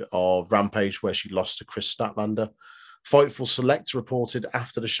episode of Rampage, where she lost to Chris Statlander. Fightful Select reported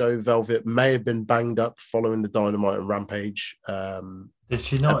after the show Velvet may have been banged up following the Dynamite and Rampage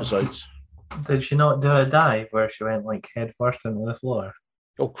episodes. Did she not do a dive where she went like head first into the floor?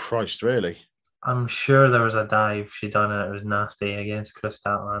 Oh, Christ, really? I'm sure there was a dive she done and it was nasty against Chris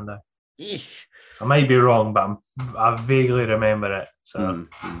Statlander. Eek. I might be wrong, but I vaguely remember it. So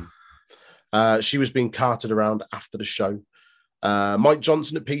she was being carted around after the show. Mike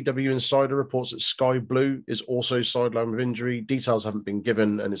Johnson at PW Insider reports that Sky Blue is also sidelined with injury. Details haven't been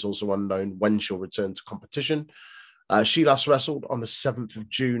given, and it's also unknown when she'll return to competition. She last wrestled on the 7th of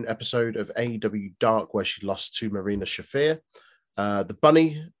June episode of AEW Dark, where she lost to Marina Shafir. The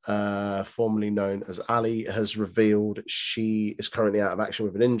Bunny, formerly known as Ali, has revealed she is currently out of action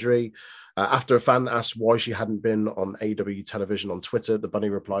with an injury. After a fan asked why she hadn't been on AEW television on Twitter, the Bunny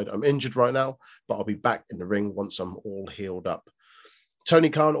replied, "I'm injured right now, but I'll be back in the ring once I'm all healed up." Tony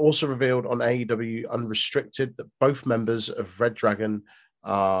Khan also revealed on AEW Unrestricted that both members of Red Dragon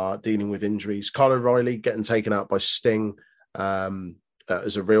are dealing with injuries. Kyle O'Reilly getting taken out by Sting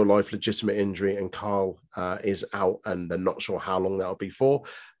as a real-life legitimate injury, and Kyle is out, and they're not sure how long that'll be for,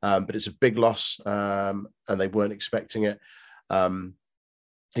 but it's a big loss, and they weren't expecting it.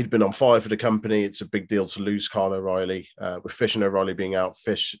 He'd been on fire for the company. It's a big deal to lose Kyle O'Reilly. With Fish and O'Reilly being out,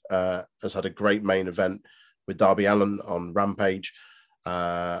 Fish has had a great main event with Darby Allin on Rampage,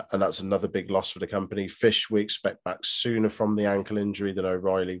 and that's another big loss for the company. Fish we expect back sooner from the ankle injury than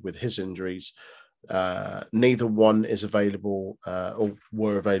O'Reilly with his injuries. Neither one is available or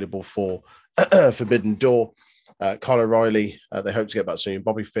were available for Forbidden Door. Kyle O'Reilly, they hope to get back soon.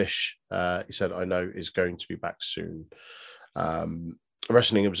 Bobby Fish, he said, I know, is going to be back soon.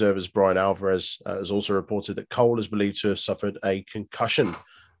 Wrestling Observer's Brian Alvarez has also reported that Cole is believed to have suffered a concussion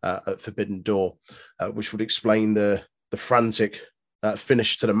at Forbidden Door, which would explain the frantic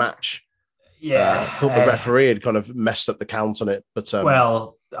finish to the match. Yeah, I thought the referee had kind of messed up the count on it, but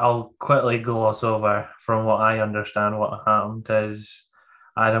well, I'll quickly gloss over. From what I understand, what happened is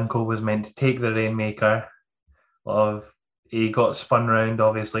Adam Cole was meant to take the Rainmaker. He got spun round,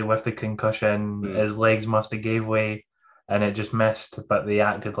 obviously, with the concussion. His legs must have gave way, and it just missed. But they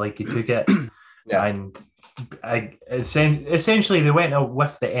acted like he took it, and essentially they went out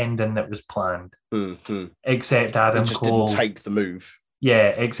with the ending that was planned, except Adam Cole didn't take the move. Yeah,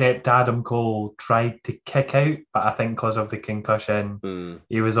 except Adam Cole tried to kick out, but I think because of the concussion,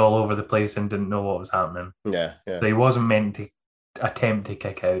 he was all over the place and didn't know what was happening. Yeah. So he wasn't meant to attempt to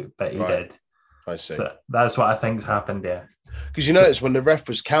kick out, but he did. I see. So that's what I think's happened there. Because you notice when the ref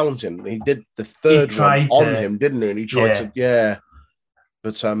was counting, he did the third one on him, didn't he? And he tried to,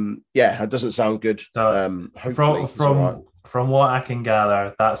 But it doesn't sound good. So from what I can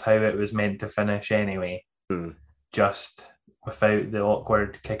gather, that's how it was meant to finish anyway. Just without the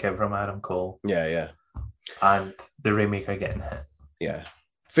awkward kick out from Adam Cole. Yeah. And the Rainmaker getting hit. Yeah.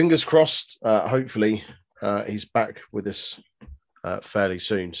 Fingers crossed. Hopefully he's back with us fairly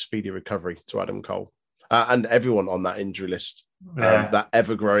soon. Speedy recovery to Adam Cole. And everyone on that injury list That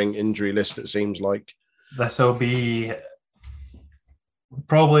ever-growing injury list, it seems like. This will be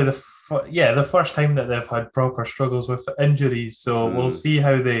probably the first time that they've had proper struggles with injuries. So we'll see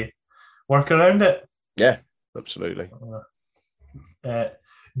how they work around it. Yeah, absolutely.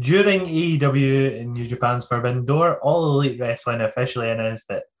 During AEW in New Japan's Forbidden Door, All Elite Wrestling officially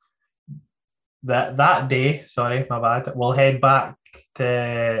announced that day, my bad, we'll head back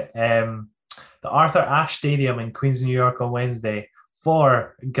to the Arthur Ashe Stadium in Queens, New York on Wednesday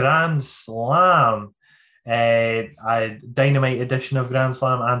for Grand Slam, a Dynamite edition of Grand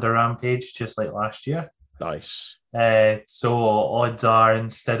Slam and a Rampage, just like last year. Nice. So odds are,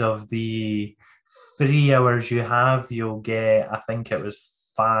 instead of the 3 hours you have, you'll get, I think it was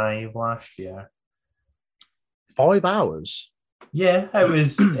 5 last year. 5 hours? Yeah, it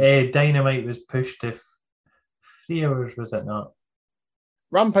was. Dynamite was pushed to 3 hours, was it not?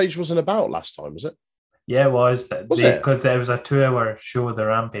 Rampage wasn't about last time, was it? Yeah, it was. Was it? Because there was a 2 hour show, the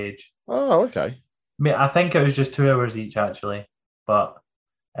Rampage. Oh, okay. I think it was just 2 hours each, actually. But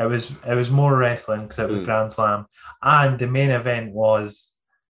it was more wrestling because it was Grand Slam. And the main event was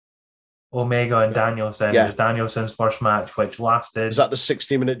Omega and Danielson. Yeah. It was Danielson's first match, which lasted... Was that the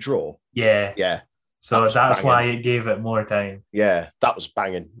 60-minute draw? Yeah. Yeah. So that's why it gave it more time. Yeah, that was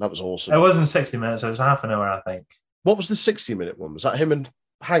banging. That was awesome. It wasn't 60 minutes. It was half an hour, I think. What was the 60-minute one? Was that him and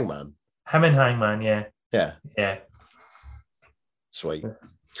Hangman? Him and Hangman, yeah. Yeah. Yeah. Sweet.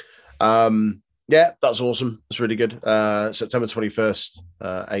 Yeah, that's awesome. That's really good. September 21st,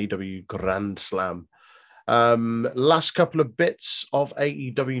 AEW Grand Slam. Last couple of bits of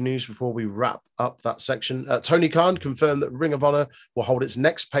AEW news before we wrap up that section. Tony Khan confirmed that Ring of Honor will hold its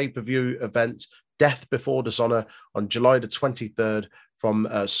next pay-per-view event, Death Before Dishonor, on July the 23rd from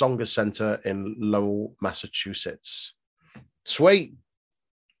Songa Center in Lowell, Massachusetts. Sweet.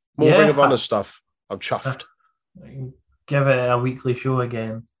 More Ring of Honor stuff. I'm chuffed. Give it a weekly show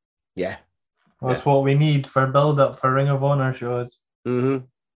again. Yeah. That's what we need for build-up for Ring of Honor shows. Mm-hmm.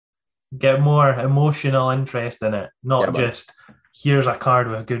 Get more emotional interest in it, not just here's a card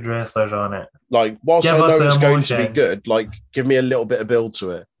with good wrestlers on it. Like, whilst I know it's going to be good, like, give me a little bit of build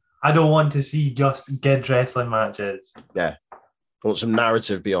to it. I don't want to see just good wrestling matches. Yeah. I want some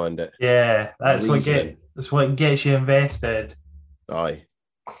narrative behind it. Yeah, that's what gets you invested. Aye.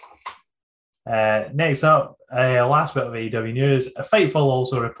 Next up, last bit of AEW news. Fightful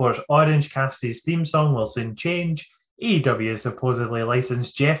also reports Orange Cassidy's theme song will soon change. AEW has supposedly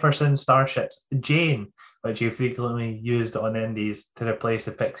licensed Jefferson Starship's Jane, which he frequently used on indies, to replace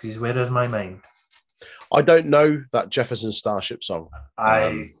the Pixies' Where Is My Mind? I don't know that Jefferson Starship song.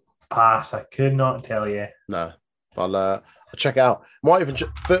 I pass. I could not tell you. No. I'll check it out. Might even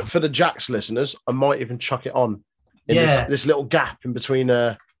for the Jax listeners, I might even chuck it on in this little gap in between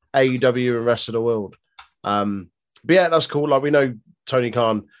AEW and rest of the world. But yeah, that's cool. Like, we know Tony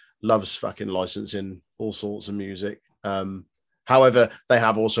Khan loves fucking licensing all sorts of music. However, they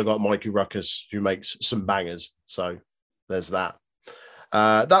have also got Mikey Ruckus, who makes some bangers. So there's that.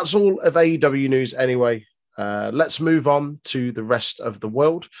 That's all of AEW news anyway. Let's move on to the rest of the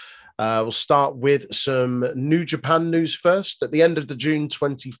world. We'll start with some New Japan news first. At the end of the June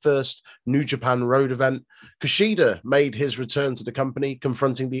 21st New Japan Road event, Kushida made his return to the company,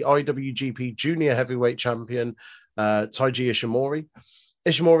 confronting the IWGP Junior Heavyweight Champion, Taiji Ishimori.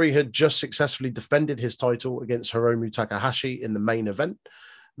 Ishimori had just successfully defended his title against Hiromu Takahashi in the main event.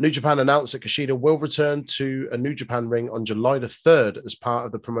 New Japan announced that Kushida will return to a New Japan ring on July the 3rd as part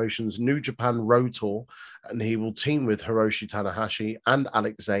of the promotion's New Japan Road Tour, and he will team with Hiroshi Tanahashi and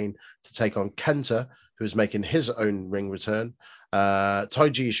Alex Zane to take on Kenta, who is making his own ring return,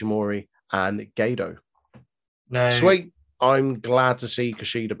 Taiji Ishimori, and Gedo. Now, sweet. I'm glad to see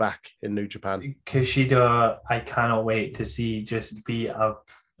Kushida back in New Japan. Kushida, I cannot wait to see just be a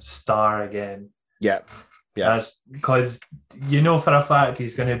star again. Yeah. Yeah. Because you know for a fact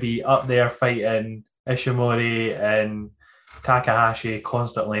he's going to be up there fighting Ishimori and Takahashi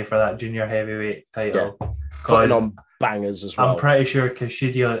constantly for that junior heavyweight title. Yeah. Putting on bangers as well. I'm pretty sure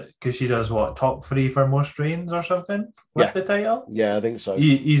Kushida's top 3 for most reigns or something with the title. Yeah, I think so.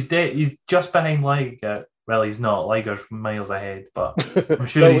 He's just behind Liger. Well, he's not. Liger's miles ahead, but I'm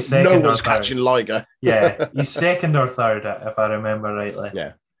sure he's second. No or one's third. catching Liger. Yeah, he's second or third, if I remember rightly.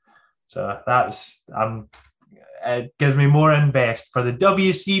 Yeah. So that's it gives me more invest for the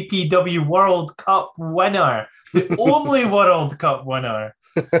WCPW World Cup winner, the only World Cup winner.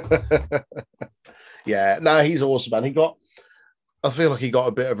 Yeah, no, he's awesome, man. I feel like he got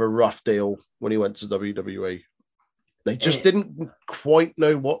a bit of a rough deal when he went to WWE. They just didn't quite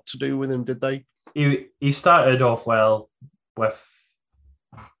know what to do with him, did they? He started off well with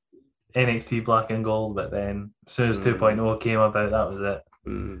NXT Black and Gold, but then as soon as 2.0 came about, that was it.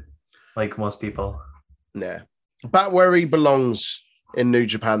 Mm. Like most people. Yeah. Back where he belongs in New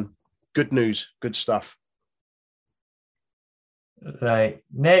Japan. Good news. Good stuff. Right.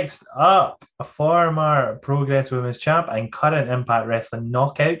 Next up, a former Progress Women's Champ and current Impact Wrestling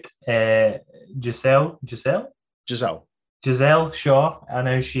Knockout, Giselle Shaw,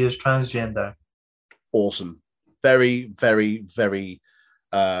 announced she is transgender. Awesome. Very, very, very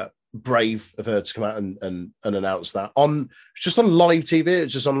brave of her to come out and announce that. Just on live TV,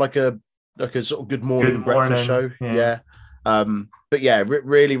 it's just on like a sort of good morning breakfast show. Yeah. But yeah,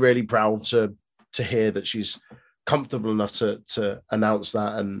 really, really proud to hear that she's comfortable enough to announce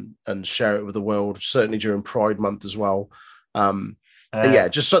that and share it with the world, certainly during Pride Month as well. And yeah,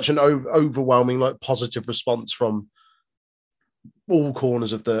 just such an overwhelming, like, positive response from all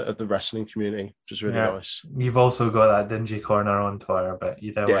corners of the wrestling community, which is really nice. You've also got that dingy corner on Twitter, but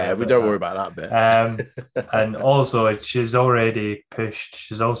you don't. Yeah, we don't worry about that bit. And also, she's already pushed.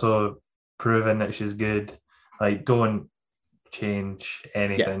 She's also proven that she's good. Like, don't change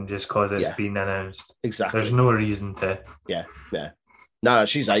anything just because it's been announced. Exactly. There's no reason to. Yeah. No,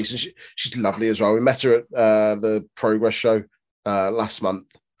 she's ace, and she's lovely as well. We met her at the Progress show last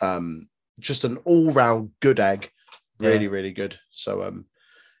month. Just an all-round good egg. Really, really good. So,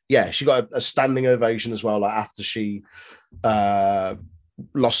 she got a standing ovation as well. Like, after she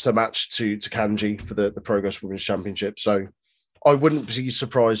lost her match to Kanji for the Progress Women's Championship. So, I wouldn't be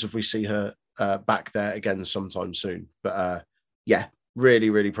surprised if we see her back there again sometime soon. But really,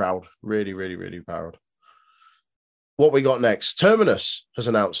 really proud. Really, really, really proud. What we got next? Terminus has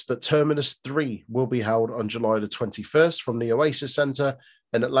announced that Terminus 3 will be held on July the 21st from the Oasis Center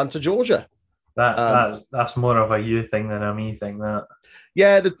in Atlanta, Georgia. That's more of a you thing than a me thing. That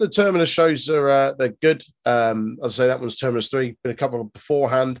the Terminus shows are they're good. I'll say that one's Terminus 3. Been a couple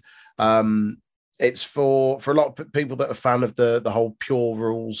beforehand. It's for a lot of people that are fan of the whole Pure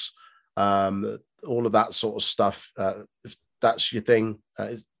Rules, all of that sort of stuff. If that's your thing,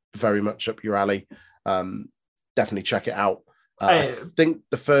 it's very much up your alley. Definitely check it out. I think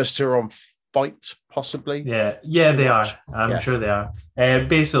the first two are on Fight, possibly. Yeah, they are. I'm sure they are.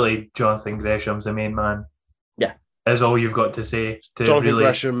 Basically, Jonathan Gresham's the main man. Yeah, is all you've got to say to Jonathan really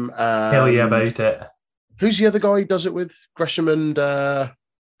Gresham. Tell you about it. Who's the other guy who does it with? Gresham and pass.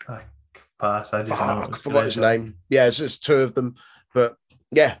 I just I forgot his name. Yeah, it's two of them. But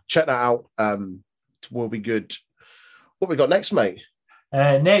yeah, check that out. Will be good. What we got next, mate?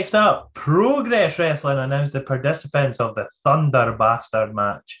 Next up, Progress Wrestling announced the participants of the Thunder Bastard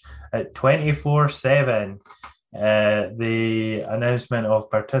match at 24/7. The announcement of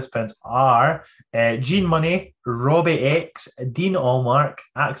participants are Gene Money, Robbie X, Dean Allmark,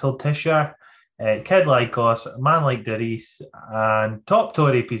 Axel Tischer, Kid Lycos, Man Like Darius, and top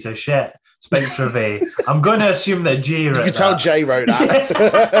Tory piece of shit, Spike Trevay. I'm going to assume that Jay wrote that. You can tell Jay wrote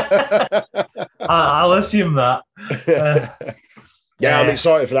that. I'll assume that. I'm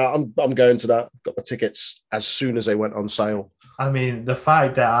excited for that. I'm going to that. Got my tickets as soon as they went on sale. I mean, the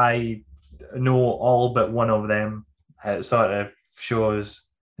fact that I know all but one of them, it sort of shows.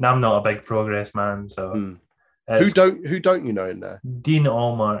 And I'm not a big Progress man, so who don't you know in there? Dean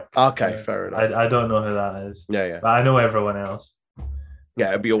Allmark. Okay, fair enough. I don't know who that is. Yeah. But I know everyone else. Yeah,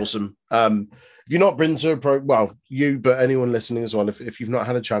 it'd be awesome. If you've not been to but anyone listening as well, if you've not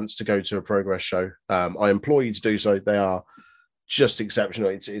had a chance to go to a Progress show, I implore you to do so. They are just exceptional.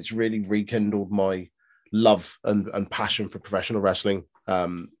 It's really rekindled my love and passion for professional wrestling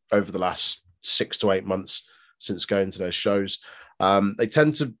over the last 6 to 8 months since going to their shows. They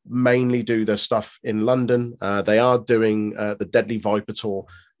tend to mainly do their stuff in London. They are doing the Deadly Viper tour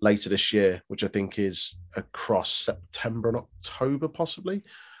later this year, which I think is across September and October, possibly,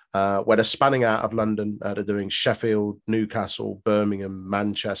 where they're spanning out of London. They're doing Sheffield, Newcastle, Birmingham,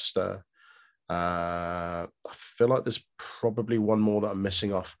 Manchester. I feel like there's probably one more that I'm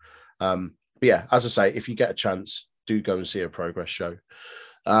missing off. But yeah, as I say, if you get a chance, do go and see a Progress show.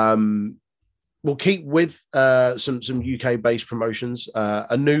 We'll keep with some UK-based promotions.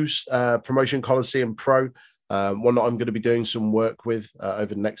 A new promotion, Coliseum Pro, one that I'm going to be doing some work with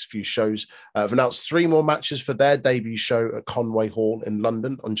over the next few shows. I've announced 3 more matches for their debut show at Conway Hall in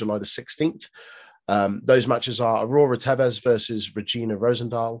London on July the 16th. Those matches are Aurora Tevez versus Regina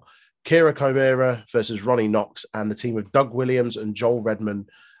Rosendahl, Kira Chimera versus Ronnie Knox, and the team of Doug Williams and Joel Redman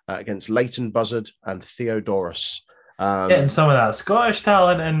against Leighton Buzzard and Theodorus. Getting some of that Scottish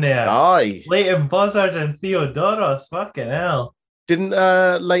talent in there. Aye. Leighton Buzzard and Theodorus. Fucking hell. Didn't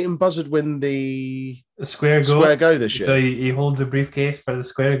Leighton Buzzard win the Square Go this year? So he holds a briefcase for the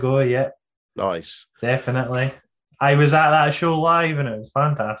Square Go, yeah. Nice. Definitely. I was at that show live and it was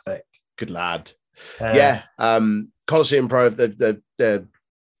fantastic. Good lad. Coliseum Pro, they're going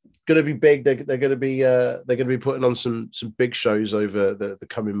to be big. They're going to be putting on some big shows over the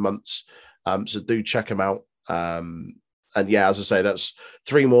coming months. So do check them out. And yeah, as I say, that's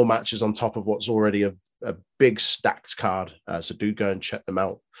 3 more matches on top of what's already a big stacked card. So do go and check them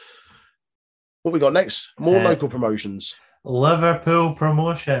out. What we got next? More local promotions. Liverpool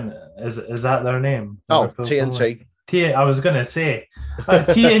Promotion. Is that their name? Liverpool TNT. I was going to say.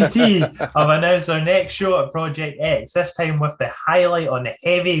 TNT have announced their next show at Project X, this time with the highlight on the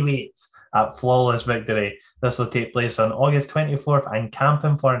heavyweights at Flawless Victory. This will take place on August 24th in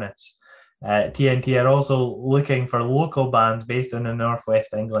Camp Furnace. TNT are also looking for local bands based in the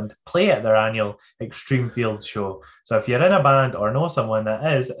Northwest England to play at their annual Extreme Fields show. So if you're in a band or know someone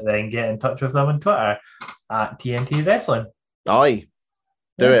that is, then get in touch with them on Twitter at TNT Wrestling. Aye,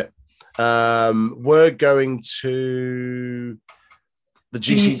 do it. We're going to the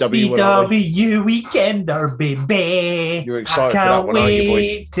GCW Weekender, baby. You're excited for that one, aren't you, boy?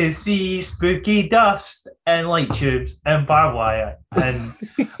 Wait to see Spooky Dust and light tubes and barbed wire. And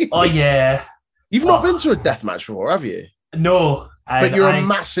oh yeah, you've not been to a deathmatch before, have you? No, but you're a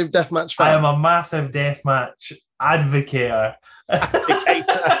massive deathmatch fan. I am a massive deathmatch advocator.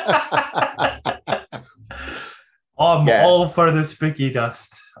 I'm all for the Spooky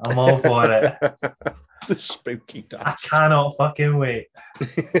Dust. I'm all for it. The Spooky Dust. I cannot fucking wait.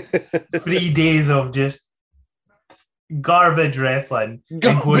 3 days of just garbage wrestling.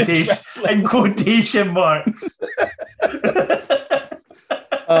 In quotation marks.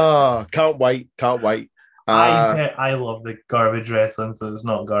 Oh, can't wait. I love the garbage wrestling, so it's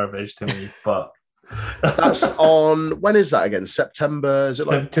not garbage to me, but that's on, when is that again? September? Is it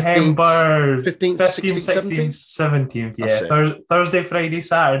like September 15th, 16th, 17th? Yeah, Thursday, Friday,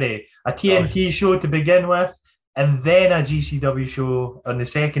 Saturday. A TNT show to begin with, and then a GCW show on the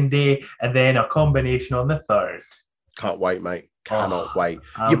second day, and then a combination on the third. Can't wait, mate. Cannot wait.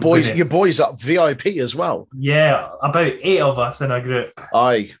 Your boys up VIP as well. Yeah, about 8 of us in a group.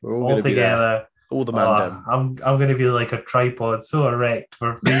 Aye, we're all going to be there. All the man down. I'm going to be like a tripod, so erect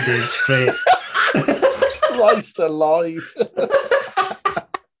for 3 days straight. Christ alive.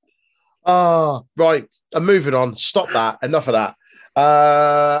 Right. I'm moving on. Stop that. Enough of that.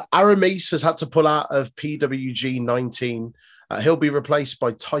 Aramis has had to pull out of PWG 19. He'll be replaced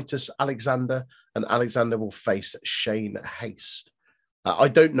by Titus Alexander, and Alexander will face Shane Haste. I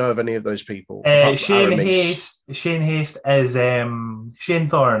don't know of any of those people. Shane Haste is Shane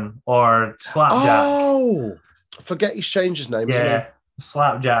Thorne or Slapjack. Oh, I forget he's changed his name. Yeah,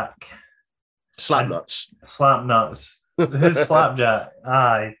 Slapjack. Slapnuts. Slapnuts. Who's Slapjack?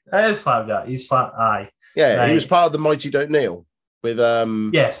 Aye, it is Slapjack. He's Aye. Yeah, right. He was part of the Mighty Don't Kneel with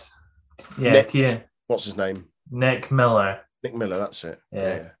Yes. Yeah. Nick, what's his name? Nick Miller. Nick Miller. That's it.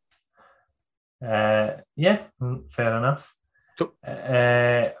 Yeah. Fair enough. Cool.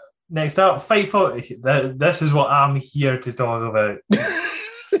 Next up, Fightful. This is what I'm here to talk about.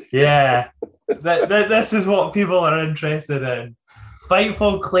 Yeah, this is what people are interested in.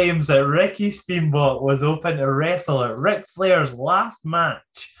 Fightful claims that Ricky Steamboat was open to wrestle at Ric Flair's last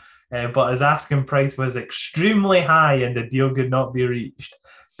match, but his asking price was extremely high and the deal could not be reached.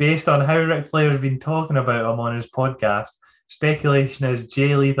 Based on how Ric Flair has been talking about him on his podcast, speculation is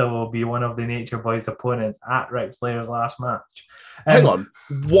Jay Lethal will be one of the Nature Boys' opponents at Ric Flair's last match. Hang on,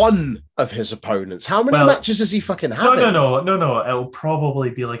 one of his opponents. How many matches does he fucking have? No. It'll probably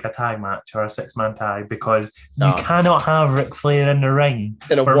be like a tag match or a 6-man tag because you cannot have Ric Flair in the ring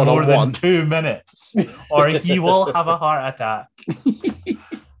for more than 2 minutes or he will have a heart attack.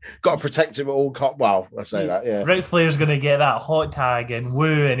 Got to protect him at all costs. Well, I say that, yeah. Ric Flair's going to get that hot tag and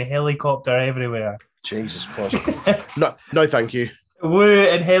woo and helicopter everywhere. Jesus Christ. No, thank you. Woo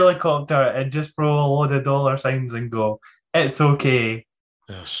and helicopter and just throw a load of dollar signs and go, it's okay.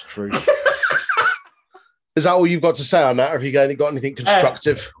 That's true. Is that all you've got to say on that? Or have you got anything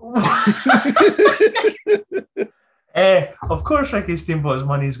constructive? Of course, Ricky Steamboat's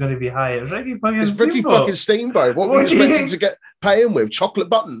money is going to be high. It's Ricky fucking Steamboat. What were you expecting to pay him with? Chocolate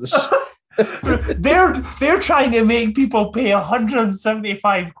buttons? They're trying to make people pay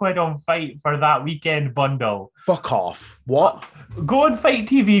 175 quid on Fight for that weekend bundle. Fuck off. What? Go on Fight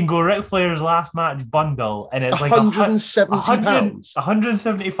TV and go Ric Flair's last match bundle, and it's like £170.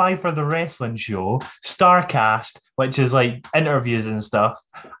 175 for the wrestling show, Starcast, which is like interviews and stuff,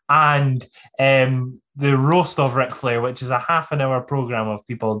 and the roast of Ric Flair, which is a half-an-hour program of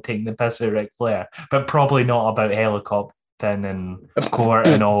people taking the piss at Ric Flair, but probably not about helicoptering and court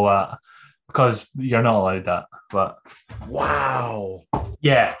and all that. Because you're not allowed that, but wow,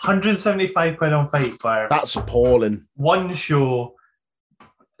 yeah, 175 quid on Fight Fire. That's appalling. One show,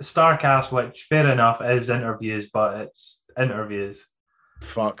 Starcast, which fair enough is interviews, but it's interviews.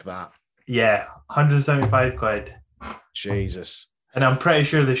 Fuck that. Yeah, 175 quid. Jesus. And I'm pretty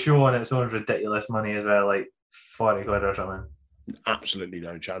sure the show on its own is ridiculous money as well, like 40 quid or something. Absolutely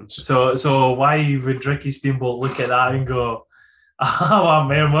no chance. So why would Ricky Steamboat look at that and go, I want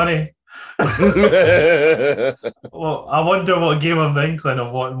more money? Well, I wonder what gave him the inkling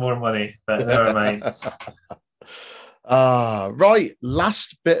of wanting more money, but never mind. Right,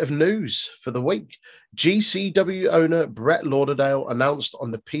 last bit of news for the week. GCW owner Brett Lauderdale announced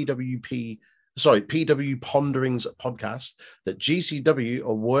on the PW Ponderings podcast that GCW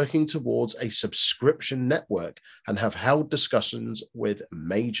are working towards a subscription network and have held discussions with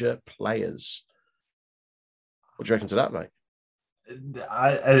major players. What do you reckon to that, mate?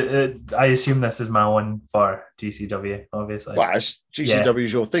 I assume this is my one for GCW, obviously. Well, GCW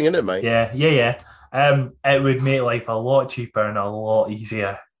is your thing, isn't it, mate? Yeah. It would make life a lot cheaper and a lot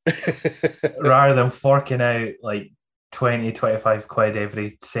easier rather than forking out like 20, 25 quid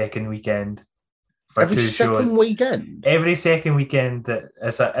every second weekend for every two second shows. Weekend? Every second weekend, it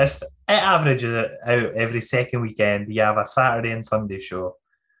averages it out every second weekend. You have a Saturday and Sunday show.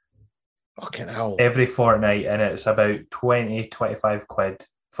 Fucking hell. Every fortnight, and it's about 20, 25 quid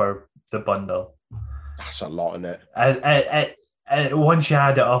for the bundle. That's a lot, isn't it? Once you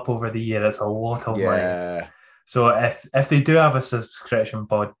add it up over the year, it's a lot of money. So if they do have a subscription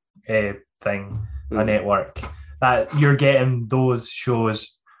pod thing, a network, that you're getting those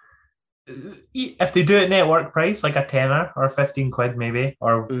shows. If they do it network price, like a tenner or 15 quid maybe,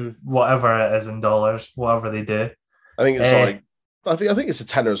 or whatever it is in dollars, whatever they do. I think it's I think it's a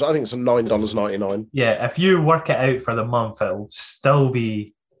tenner. I think it's $9.99. Yeah, if you work it out for the month, it'll still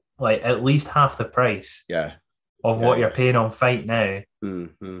be like at least half the price. Of what you're paying on Fight now.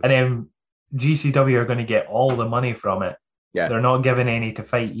 And then GCW are going to get all the money from it. They're not giving any to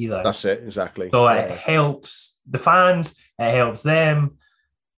Fight either. That's it, exactly. So it helps the fans, it helps them.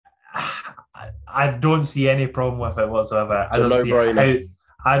 I don't see any problem with it whatsoever. I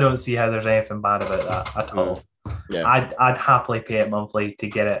don't see how there's anything bad about that at all. I'd happily pay it monthly to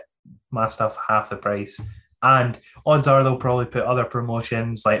get it, my stuff half the price. And odds are they'll probably put other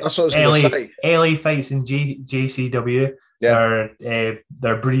promotions like LA fights in JCW.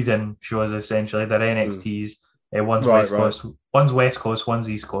 They're breeding shows essentially. They're NXTs. One's West Coast, one's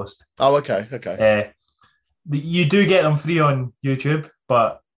East Coast. Oh, okay. You do get them free on YouTube,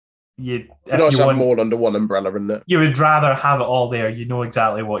 but if you want want more under one umbrella, isn't it? You would rather have it all there. You know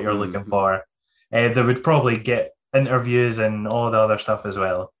exactly what you're looking for. They would probably get interviews and all the other stuff as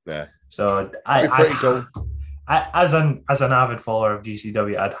well. Yeah. So pretty cool. As an avid follower of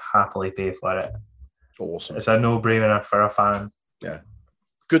GCW, I'd happily pay for it. Awesome. It's a no-brainer for a fan. Yeah.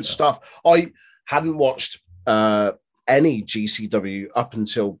 Good stuff. I hadn't watched any GCW up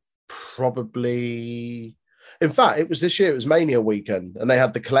until probably... In fact, it was this year. It was Mania weekend, and they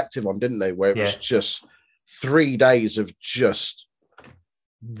had the collective on, didn't they? Where it was just 3 days of just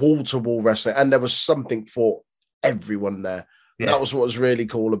wall-to-wall wrestling, and there was something for everyone there. That was what was really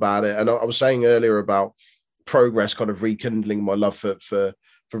cool about it. And I was saying earlier about Progress kind of rekindling my love for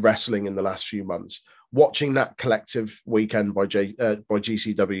wrestling in the last few months. Watching that collective weekend by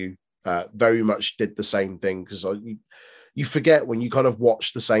GCW very much did the same thing, because you forget when you kind of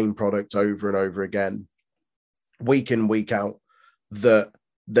watch the same product over and over again, week in, week out, that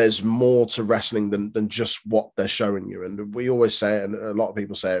there's more to wrestling than just what they're showing you. And we always say it, and a lot of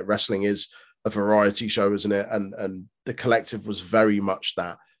people say it, wrestling is a variety show, isn't it? And the collective was very much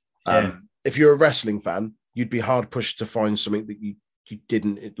that. If you're a wrestling fan, you'd be hard pushed to find something that you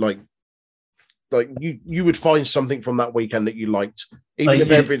didn't like. Like you would find something from that weekend that you liked, even if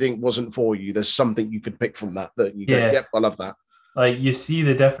everything wasn't for you. There's something you could pick from that you go, yep, I love that. Like you see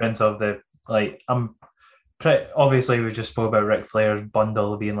the difference of obviously we just spoke about Ric Flair's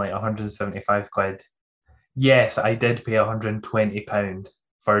bundle being like 175 quid. Yes, I did pay £120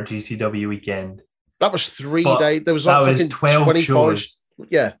 for GCW weekend. That was 3 days. There was that was 12 shows.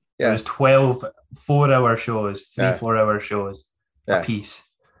 Yeah. It was 12 4-hour shows, 4-hour shows a piece.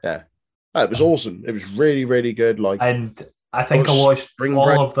 Yeah. It was awesome. It was really, really good. And I think I watched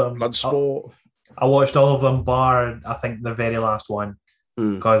all of them. Bloodsport. I watched all of them bar, I think, the very last one,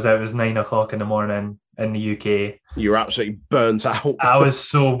 because it was 9 o'clock in the morning in the UK. You were absolutely burnt out. I was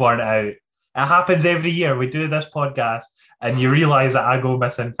so burnt out. It happens every year. We do this podcast, and you realise that I go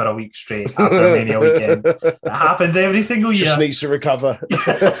missing for a week straight after Mania weekend. It happens every single year. Just needs to recover.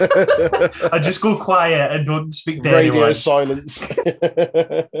 I just go quiet and don't speak to Radio anyone. silence.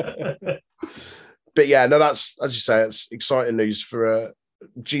 But yeah, no, that's, as you say, it's exciting news for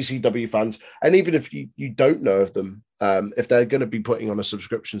GCW fans, and even if you don't know of them, if they're going to be putting on a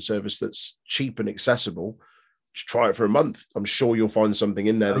subscription service that's cheap and accessible, just try it for a month. I'm sure you'll find something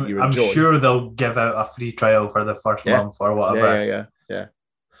in there that you enjoy. I'm sure they'll give out a free trial for the first month or whatever. Yeah.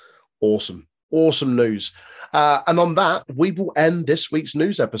 Awesome news. And on that, we will end this week's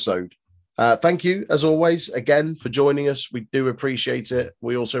news episode. Thank you, as always, again, for joining us. We do appreciate it.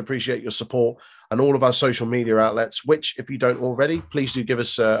 We also appreciate your support and all of our social media outlets, which, if you don't already, please do give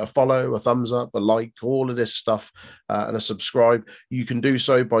us a follow, a thumbs up, a like, all of this stuff, and a subscribe. You can do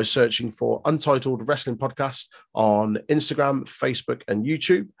so by searching for Untitled Wrestling Podcast on Instagram, Facebook, and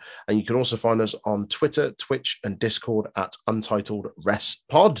YouTube. And you can also find us on Twitter, Twitch, and Discord at Untitled Rest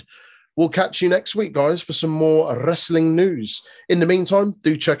Pod. We'll catch you next week, guys, for some more wrestling news. In the meantime,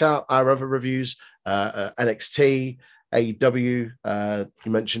 do check out our other reviews, NXT, AEW.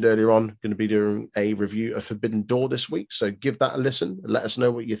 You mentioned earlier on, going to be doing a review of Forbidden Door this week. So give that a listen and let us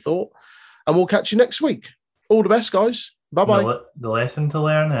know what you thought. And we'll catch you next week. All the best, guys. Bye-bye. The lesson to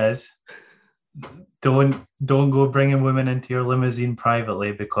learn is don't go bringing women into your limousine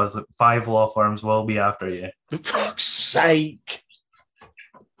privately, because 5 law firms will be after you. For fuck's sake.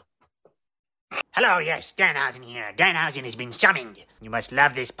 Hello, yes, Danhausen here. Danhausen has been summoned. You must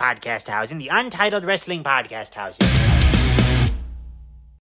love this podcast housing, the Untitled Wrestling Podcast housing.